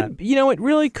It ask could, it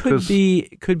really could 'Cause- be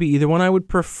either one. I would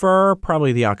prefer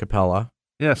probably the acapella.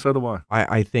 Yeah, so do I.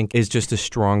 I think is just a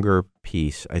stronger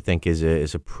piece. I think is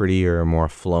a prettier, more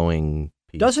flowing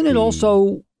piece. Doesn't it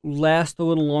also last a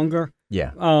little longer?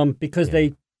 Yeah. Because Yeah.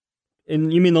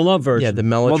 and you mean the love version? Yeah, the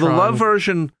Well, Mellotron. the love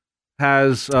version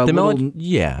has the little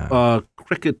yeah.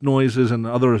 cricket noises and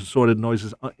other assorted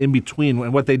noises in between.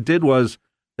 And what they did was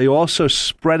they also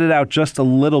spread it out just a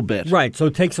little bit. Right, so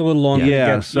it takes a little longer. Yeah,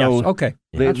 to get, so yes, okay.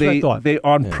 They, That's what I they, thought. they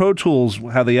on Yeah. Pro Tools,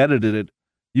 how they edited it,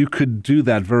 you could do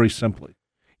that very simply.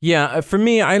 Yeah, for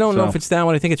me, I don't know So- if it's that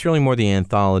one. I think it's really more the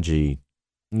anthology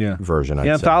Yeah. version. I'd The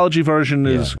say. anthology version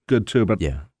is good too, but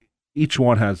Yeah. each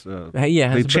one has.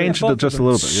 Yeah, They changed it just a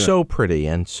little bit. Yeah. So pretty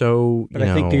and so. But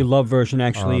I think the love version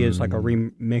actually is like a um,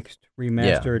 remixed,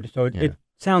 remastered, so it, yeah. it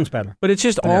sounds better. But it's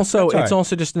just Yeah. also That's all it's right.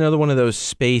 also just another one of those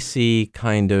spacey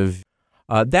kind of.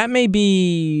 That may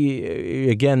be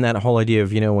again that whole idea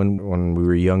of when we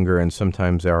were younger and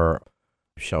sometimes our,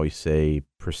 shall we say,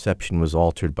 perception was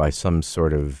altered by some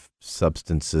sort of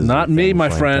substances. Not and me, things my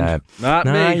like friend. that. Not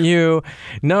Not me. you.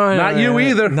 No, Not you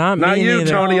either. Not Not me you,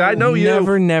 neither. Tony. I know you.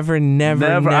 Never.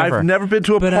 I've never been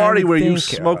to a But party I where you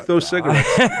think, smoked those cigarettes.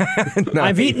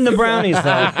 I've eaten the brownies,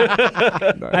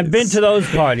 though. I've been to those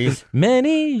parties.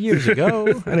 many years ago.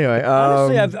 Anyway,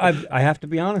 Honestly, I have to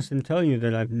be honest and tell you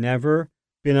that I've never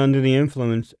been under the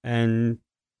influence and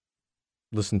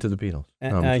listen to the Beatles.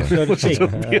 No, I'm I kidding. so to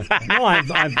speak. No,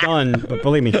 I've done, but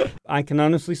believe me, I can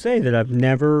honestly say that I've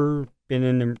never been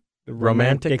in the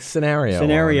romantic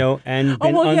scenario and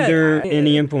been well, yeah, under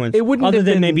any influence. it wouldn't other have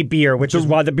than been maybe beer, which is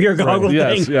why the beer goggle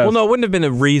Yes, thing. yes. Well, no, it wouldn't have been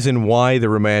a reason why the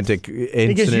romantic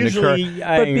incident occurred, usually,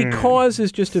 but because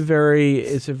it's just a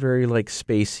very like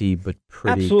spacey but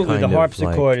pretty. Absolutely, kind the of,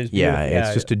 harpsichord like, is beautiful. yeah, Yeah,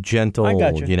 it's just a gentle, I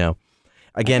got you.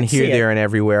 Again, can see here, it. there, and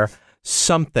everywhere.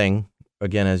 Something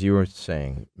again, as you were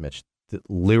saying, Mitch,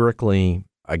 lyrically,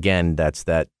 again, that's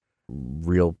that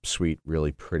real sweet,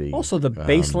 really pretty. Also, the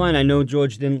bass line. I know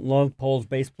George didn't love Paul's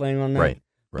bass playing on that, Right.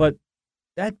 but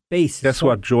that bass. is Guess so-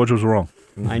 what? George was wrong.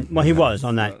 Well, he was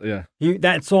on that. Yeah.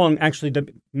 That song, actually, the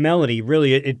melody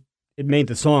really it made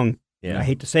the song. Yeah. I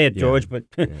hate to say it, Yeah. George, but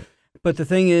but the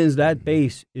thing is that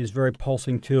bass is very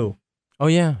pulsing too, Oh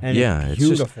yeah, and yeah. it's It's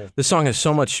just beautiful. the song has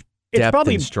so much It's depth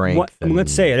probably and strength. and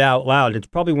let's say it out loud. It's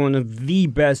probably one of the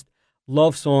best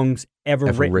love songs ever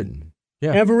written.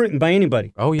 Yeah. Ever written by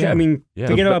anybody. Oh yeah. I mean, Yeah.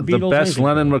 forget about The Beatles. best anything.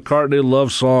 Lennon-McCartney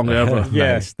love song ever.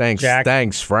 Yeah. Nice. Thanks. Jack.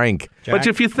 Thanks, Frank. But Jack,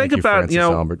 if you think Thank you, about, Francis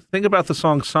Albert. think about the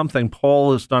song Something,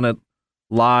 Paul has done it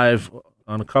live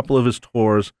on a couple of his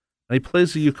tours, and he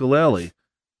plays the ukulele,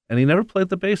 and he never played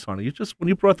the bass on it. When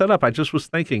you brought that up, I just was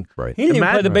thinking, Right. he didn't even play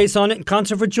imagine- the bass on it in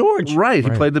concert for George. right, he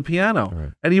Right. played the piano. Right.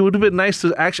 And he would have been nice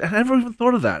to actually, I never even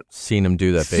thought of that. Seen him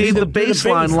do that. See bass the line. bass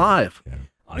line live.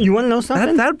 You want to know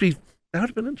something? That would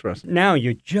have been interesting. Now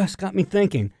you just got me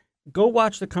thinking. Go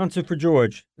watch the concert for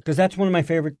George because that's one of my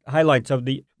favorite highlights of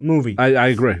the movie. I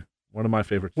agree. One of my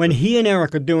favorites. When he and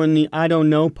Eric are doing the "I don't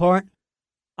know" part,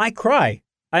 I cry.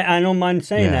 I don't mind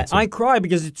saying Yeah, that. it's a- I cry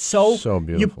because it's so You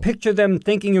beautiful. picture them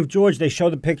thinking of George. They show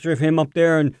the picture of him up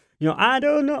there, and I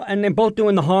don't know, and they're both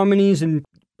doing the harmonies. And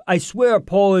I swear,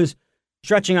 Paul is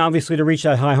stretching obviously to reach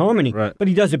that high harmony, Right. but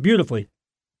he does it beautifully.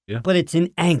 Yeah. But it's in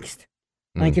angst,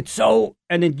 like it's so,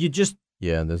 and then you just.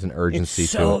 Yeah, there's an urgency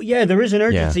It's to so it. yeah, there is an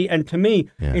urgency, and to me,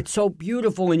 Yeah. it's so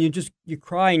beautiful, and you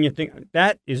cry and you think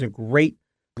that is a great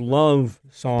love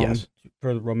song Yes.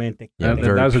 for the romantic. Yeah, and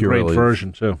very that was a great purely-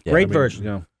 version, too. Yeah, Great version.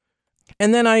 Yeah.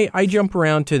 And then I jump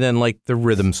around to then like the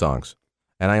rhythm songs.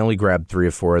 And I only grabbed 3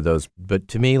 or 4 of those. But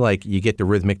to me, like you get the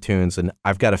rhythmic tunes, and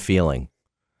I've Got a Feeling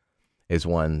is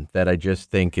one that I just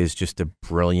think is just a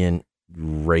brilliant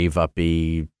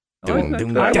rave-uppy. I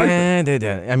like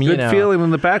that. I mean, Good feeling in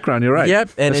the background, you're right.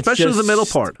 Yep, and it's especially the just- middle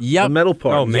part. Yep. The middle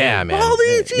part. Oh, man. Yeah, man. All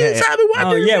these years I've been watching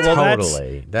Oh yeah, well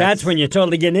Totally. that's when you're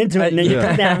totally getting into it, and then you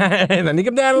come down. and then you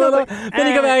come down a little. Then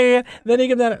you come back again. Then you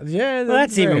come down. Yeah, Well,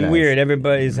 that's very even nice. weird.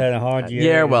 Everybody's had a hard year.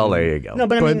 Yeah, well, there you go. No,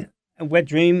 but I mean, Wet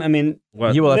Dream. I mean,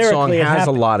 What? Yeah, well, that song lyrically, it has a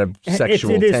happened- lot of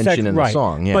sexual it is tension in the right.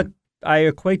 song. Yeah, But I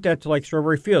equate that to like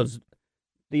Strawberry Fields.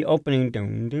 The opening,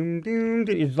 doom, doom, doom,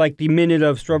 is like the minute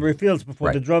of Strawberry Fields before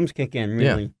Right. the drums kick in.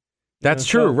 Really, that's so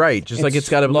true. Right, just like it's it's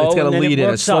got a slow and then it lead in,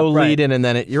 a works slow up, right. lead in, and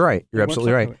then you're right. You're It works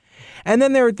absolutely up right. to it. And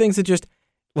then there are things that just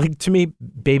like to me,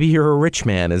 "Baby You're a Rich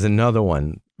Man" is another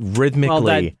one. Rhythmically, Well,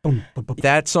 that, boom, boom, boom.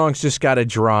 that song's just got a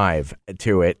drive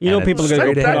to it. You know and people it's are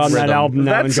gonna straight go ahead put on that rhythm. album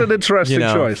now. That's and an interesting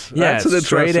choice. Yeah, That's an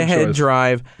straight interesting ahead choice.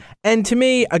 drive. And to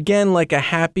me, again, like a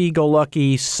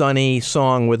happy-go-lucky, sunny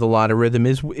song with a lot of rhythm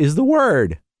is The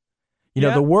Word. You know,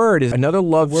 Yeah. The Word is another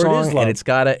love Word song, is love. and it's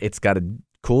got a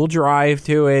cool drive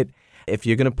to it. If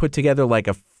you're gonna put together like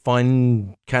a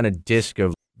fun kind of disc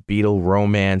of Beatle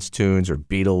romance tunes or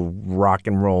Beatle rock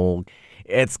and roll,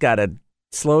 it's got a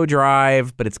slow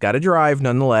drive, but it's got a drive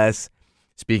nonetheless.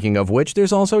 Speaking of which,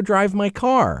 there's also Drive My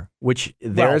Car, which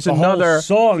there's the another. whole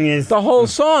song is The whole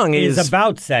song is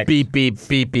about sex. beep beep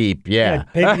beep beep. Yeah,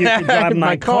 Yeah, baby, you can drive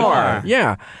my car.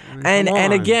 Yeah, and Come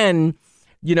and on. again,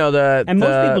 you know And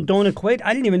most people don't equate.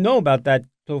 I didn't even know about that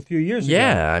till a few years ago.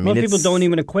 Yeah, I mean, most people it's- don't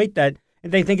even equate that.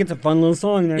 They think it's a fun little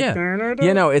song. They're Yeah, da-da-da.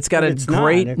 you know, it's got But a it's not.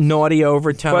 great It's- naughty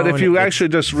overtone. But if you It's- actually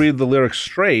just read the lyrics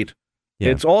straight, Yeah.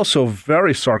 it's also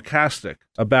very sarcastic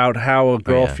about how a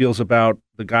girl yeah. feels about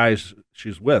the guys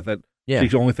she's with. That Yeah.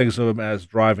 she only thinks of him as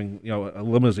driving, a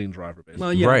limousine driver, basically.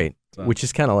 Well, yeah. right, So- which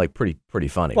is kind of like pretty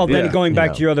funny. Well, then Yeah. going back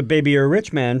You to know. your other Baby You're a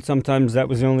Rich Man, sometimes that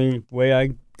was the only way I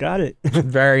got it.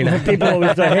 Very nice. People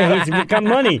always say, hey, he's got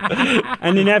money.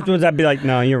 And then afterwards, I'd be like,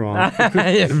 no, you're wrong.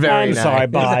 I'm sorry,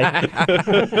 bye.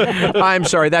 I'm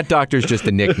sorry, that doctor's just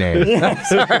a nickname.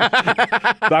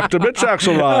 Dr. Mitch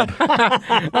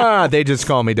Axelrod, They just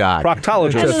call me Doc.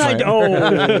 proctologist.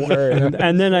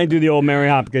 And then I do the old Mary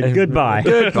Hopkins. Goodbye.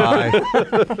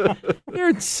 Goodbye.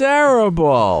 You're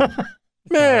terrible.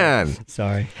 Man.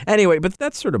 Sorry. Anyway, but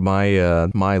that's sort of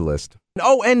my list.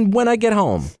 Oh, and When I Get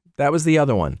Home. That was the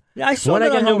other one. Yeah, I saw When I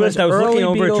that Get on your Home list. is I was looking early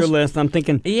over at your Beatles. list. I'm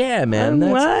thinking, Yeah, man.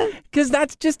 what? Because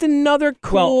that's just another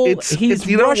cool. He's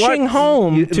you know what? rushing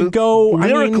home to go.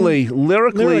 Lyrically,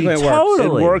 Lyrically, it works.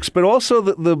 Totally. it works, but also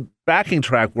the backing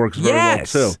track works very well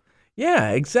too.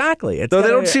 Yeah, exactly. It's Though they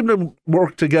got don't seem to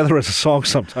work together as a song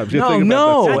sometimes. You No, think about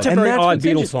no. that. That's a and very that's odd what's Beatles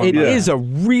interesting. song. It Yeah. is a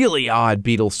really odd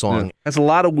Beatles song. It has a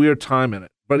lot of weird time in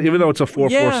it, but even though it's a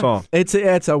 4/4 song.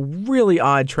 It's a really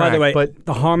odd track. By the way, but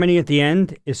the harmony at the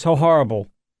end is so horrible.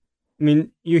 I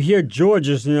mean, you hear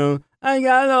George's, I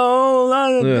got a whole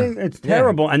lot of things. It's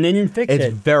terrible. And then you fix it's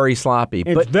it. very sloppy.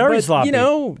 It's very sloppy.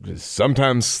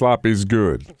 Sometimes sloppy's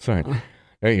good. Sorry.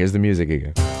 Hey, here's the music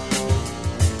again.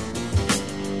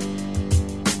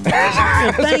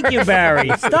 Thank you, Barry.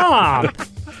 Stop.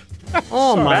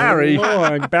 Oh, my Barry.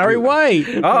 Lord. Barry White.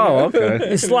 Oh, okay.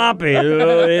 It's sloppy.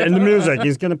 And the music.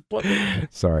 He's going to play.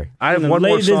 Sorry. I have gonna one lay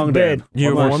more this song, bed. Dan. You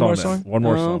have one more song? Dan. One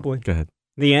more Oh, song. boy. Go ahead.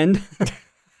 The end.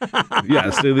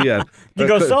 Yes, to the end. You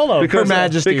go solo. Because, Her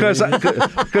Majesty. Because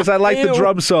I like the Ew.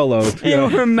 drum solo. Ew,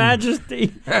 Her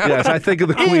Majesty. Yes, I think of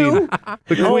the Queen.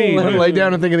 The Queen. Lay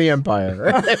down and think of the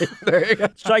Empire.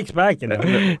 Strikes back,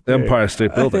 The Empire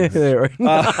State Building.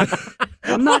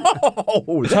 I'm not.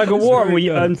 Tug of war. We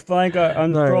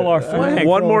unfurl our flag.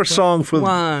 One more song for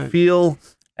One. the feel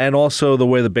and also the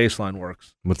way the bass line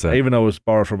works. What's that? Even though it was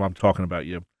borrowed from I'm Talking About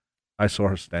You. I saw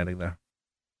her standing there.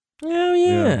 Oh,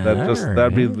 yeah.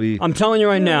 That'd be the. I'm telling you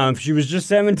right now, if she was just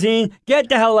 17, get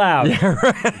the hell out.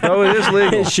 No, it is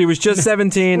legal. She was just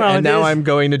 17, Well, and it now is. I'm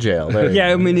going to jail. There you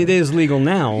Yeah, I mean, it is legal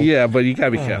now. Yeah, but you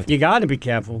gotta be careful. You got to be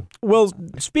careful. Well,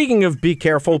 speaking of be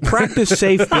careful, practice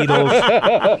safe,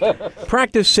 Beatles.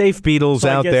 Practice safe, Beatles So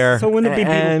I out guess- there. So wouldn't it be Beatle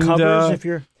And, covers if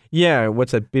you're... Yeah,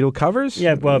 what's that? Beatle covers?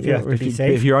 Yeah, well, if you have to be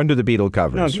safe. If you're under the Beatle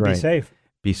covers, No, if you right? be safe.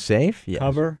 Be safe? Yes.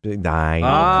 Cover. I know. Come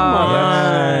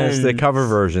on. Yes, the cover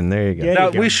version. There you go. Yeah. Now,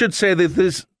 you go. we should say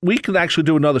that we can actually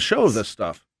do another show of this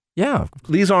stuff. Yeah.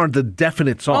 These aren't the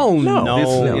definite songs. Oh, no. This,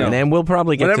 No, you know, and then we'll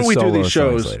probably get whenever to we do solo these songs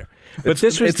shows, later. But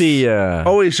this was it's the...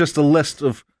 always just a list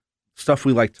of stuff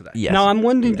we like today. yes. Now, I'm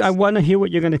wondering, Yes. I want to hear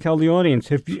what you're going to tell the audience.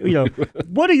 If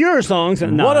what are your songs?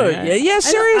 No, What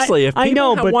seriously. If I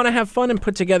people know, but want to have fun and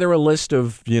put together a list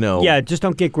of, yeah, just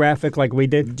don't get graphic like we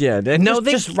did. Yeah.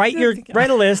 Just write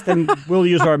a list and we'll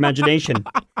use our imagination.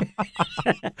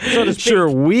 So to speak. Sure,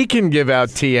 we can give out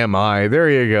TMI. There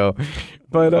you go.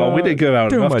 But Oh, we didn't give out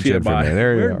too enough much TMI. information.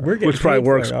 There you are. We're getting Which probably paid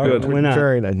for works it. All right, good. We're not.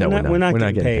 Very nice. No, we're not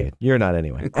getting getting paid. You're not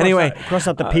anyway. Cross Anyway, cross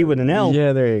out the P with an L.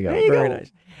 yeah, there you go. There you Very go.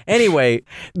 nice. Anyway,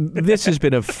 this has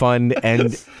been a fun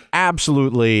and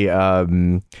absolutely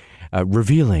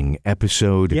revealing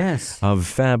episode Yes. of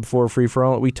Fab Four Free for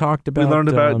All. We talked about. We learned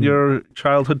about your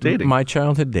childhood dating. my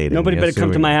childhood dating. Nobody Yes, better come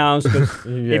there to we my go. house 'cause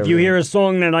if you hear a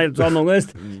song that's on the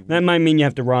list, that might mean you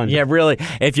have to run. Yeah, really.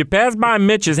 If you pass by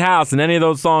Mitch's house and any of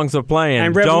those songs are playing,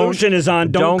 And Revolution is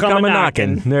on. Don't come a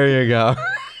knocking. There you go.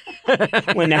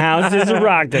 When the house is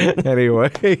rocking. Anyway,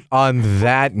 on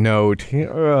that note,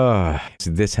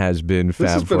 this has been This Fab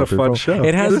has been a Four fun Free for All. show.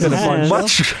 It has This been a is fun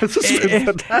show. This has been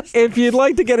fantastic. If you'd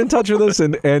like to get in touch with us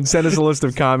and send us a list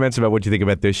of comments about what you think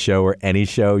about this show or any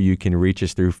show, you can reach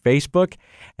us through Facebook,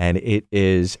 and it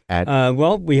is at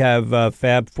Well, we have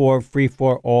Fab4 Free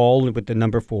for All with the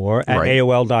number 4 at Right.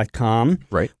 AOL.com.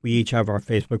 Right. We each have our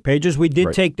Facebook pages. We did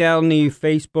Right. take down the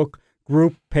Facebook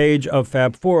group page of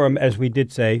Fab Forum, as we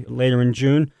did say, later in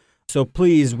June. So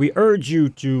please, we urge you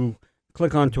to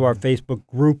click onto our Facebook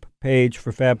group page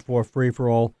for Fab4 Free for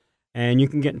All, and you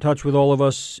can get in touch with all of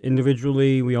us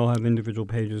individually. We all have individual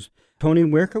pages. Tony,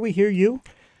 where can we hear you?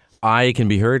 I can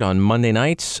be heard on Monday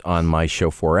nights on my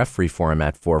show 4F, Freeform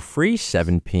at 4 Free,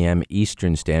 7 p.m.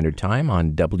 Eastern Standard Time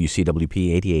on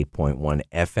WCWP 88.1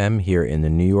 FM here in the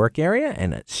New York area,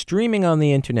 and streaming on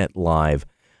the internet live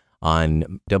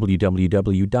on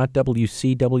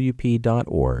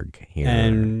www.wcwp.org. Here.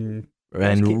 And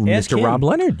And ask Mr. him. Rob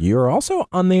Leonard, you're also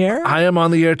on the air? I am on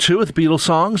the air, too, with Beatles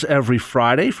songs every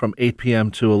Friday from 8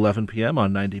 p.m. to 11 p.m.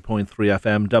 on 90.3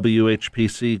 FM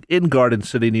WHPC in Garden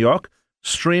City, New York.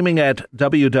 Streaming at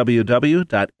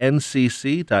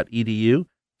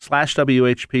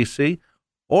www.ncc.edu/WHPC.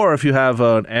 Or if you have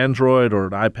an Android or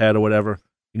an iPad or whatever,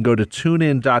 you can go to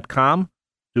tunein.com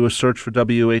do a search for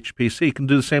WHPC. You can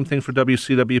do the same thing for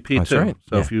WCWP That's too. right.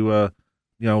 So if you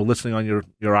listening on your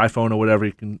iPhone or whatever,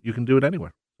 you can do it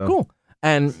anywhere. So. Cool.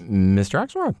 And Mr.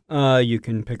 Axelrod? You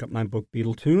can pick up my book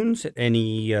Beatle Tunes at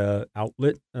any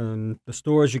outlet. The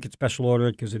stores, you can special order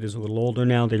it because it is a little older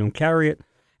now. They don't carry it.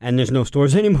 And there's no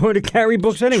stores anymore to carry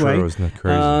books anyway. True, isn't that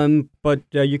crazy? But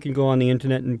you can go on the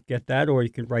internet and get that, or you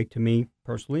can write to me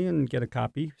personally and get a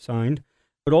copy signed.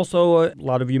 But also, a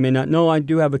lot of you may not know, I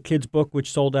do have a kid's book which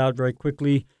sold out very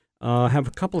quickly. I have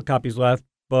a couple of copies left,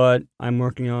 but I'm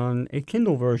working on a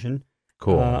Kindle version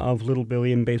of Little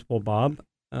Billy and Baseball Bob,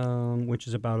 which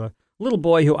is about a little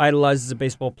boy who idolizes a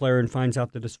baseball player and finds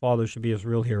out that his father should be his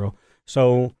real hero.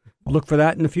 So look for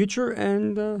that in the future,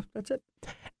 and that's it.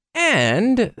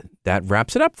 And that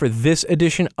wraps it up for this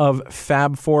edition of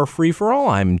Fab 4 Free For All.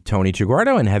 I'm Tony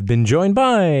Chiguardo and have been joined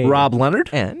by Rob Leonard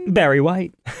and Barry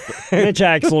White. Mitch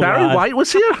Axelrod. Barry White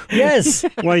was here? Yes.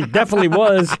 Well, he definitely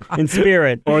was in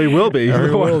spirit. Or he will be.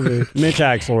 Mitch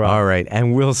Axelrod. All right,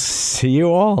 and we'll see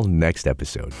you all next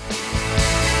episode.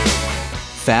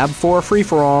 Fab 4 Free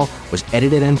For All was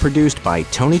edited and produced by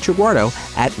Tony Chiguardo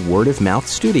at Word of Mouth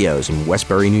Studios in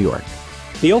Westbury, New York.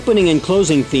 The opening and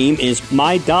closing theme is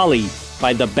My Dolly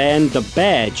by the band The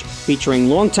Badge, featuring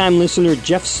longtime listener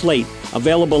Jeff Slate,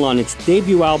 available on its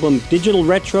debut album Digital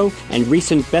Retro and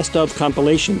recent Best Of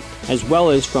compilation, as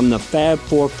well as from the Fab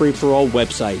 4 Free For All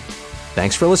website.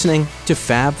 Thanks for listening to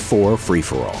Fab 4 Free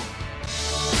For All.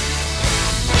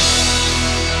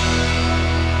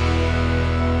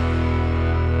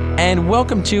 And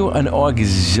welcome to an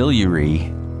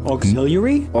auxiliary.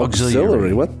 Auxiliary?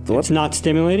 Auxiliary? What? It's not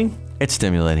stimulating? It's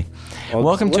stimulating.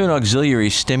 Welcome to an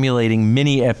auxiliary stimulating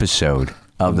mini episode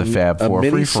of the Fab 4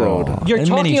 Free For All. You're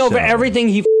talking over everything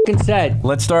he f***ing said.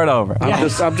 Let's start over.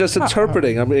 I'm just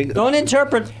interpreting. I mean, Don't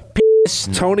interpret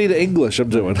Tony to English. I'm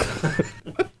doing.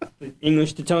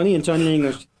 English to Tony and Tony to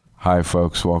English. Hi,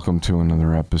 folks. Welcome to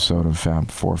another episode of Fab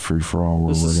 4 Free For All,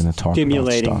 where we're going to talk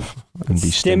about stuff and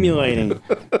be stimulating.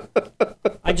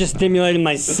 I just stimulated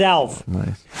myself.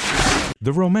 Nice.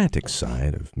 The romantic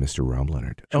side of Mr. Rob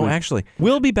Leonard. Oh, actually,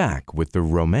 we'll be back with the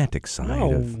romantic side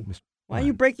of Mr. Why are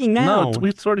you breaking now? No,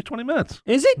 it's already 20 minutes.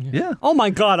 Is it? Yeah. Oh,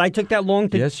 my God. I took that long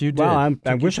to... Yes, you did. Wow,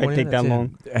 I wish I'd take that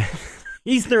long.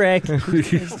 Easter egg.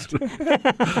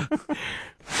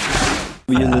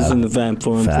 You listen to Fab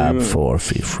 4 Fab 4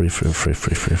 free.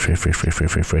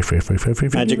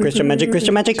 Magic Christian, Magic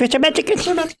Christian, Magic Christian, Magic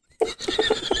Christian.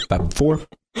 Fab 4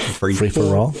 Free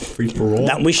For All. Free For All.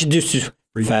 Now we should do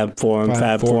Fab 4 and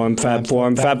Fab 4 and Fab 4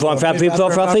 and Fab 4 and Fab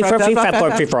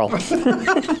 4 Free For All.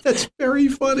 That's very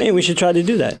funny. Hey, we should try to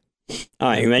do that. All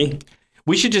right, you ready?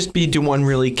 We should just do one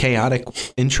really chaotic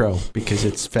intro because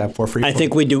it's Fab 4 Free For All. I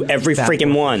think we do every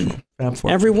freaking one. Fab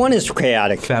 4. Every one is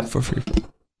chaotic. Fab 4 Free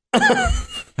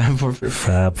Fab 4 Free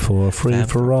Fab 4 Free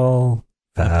For All.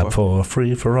 Fab 4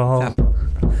 Free For All.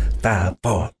 Fab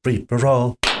 4 Free For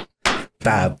All.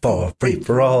 Fab 4 Free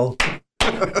For All.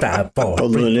 Fab 4 Free For All. The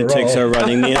lunatics are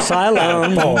running the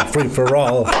asylum. Fab 4 Free For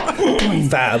All.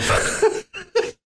 Fab.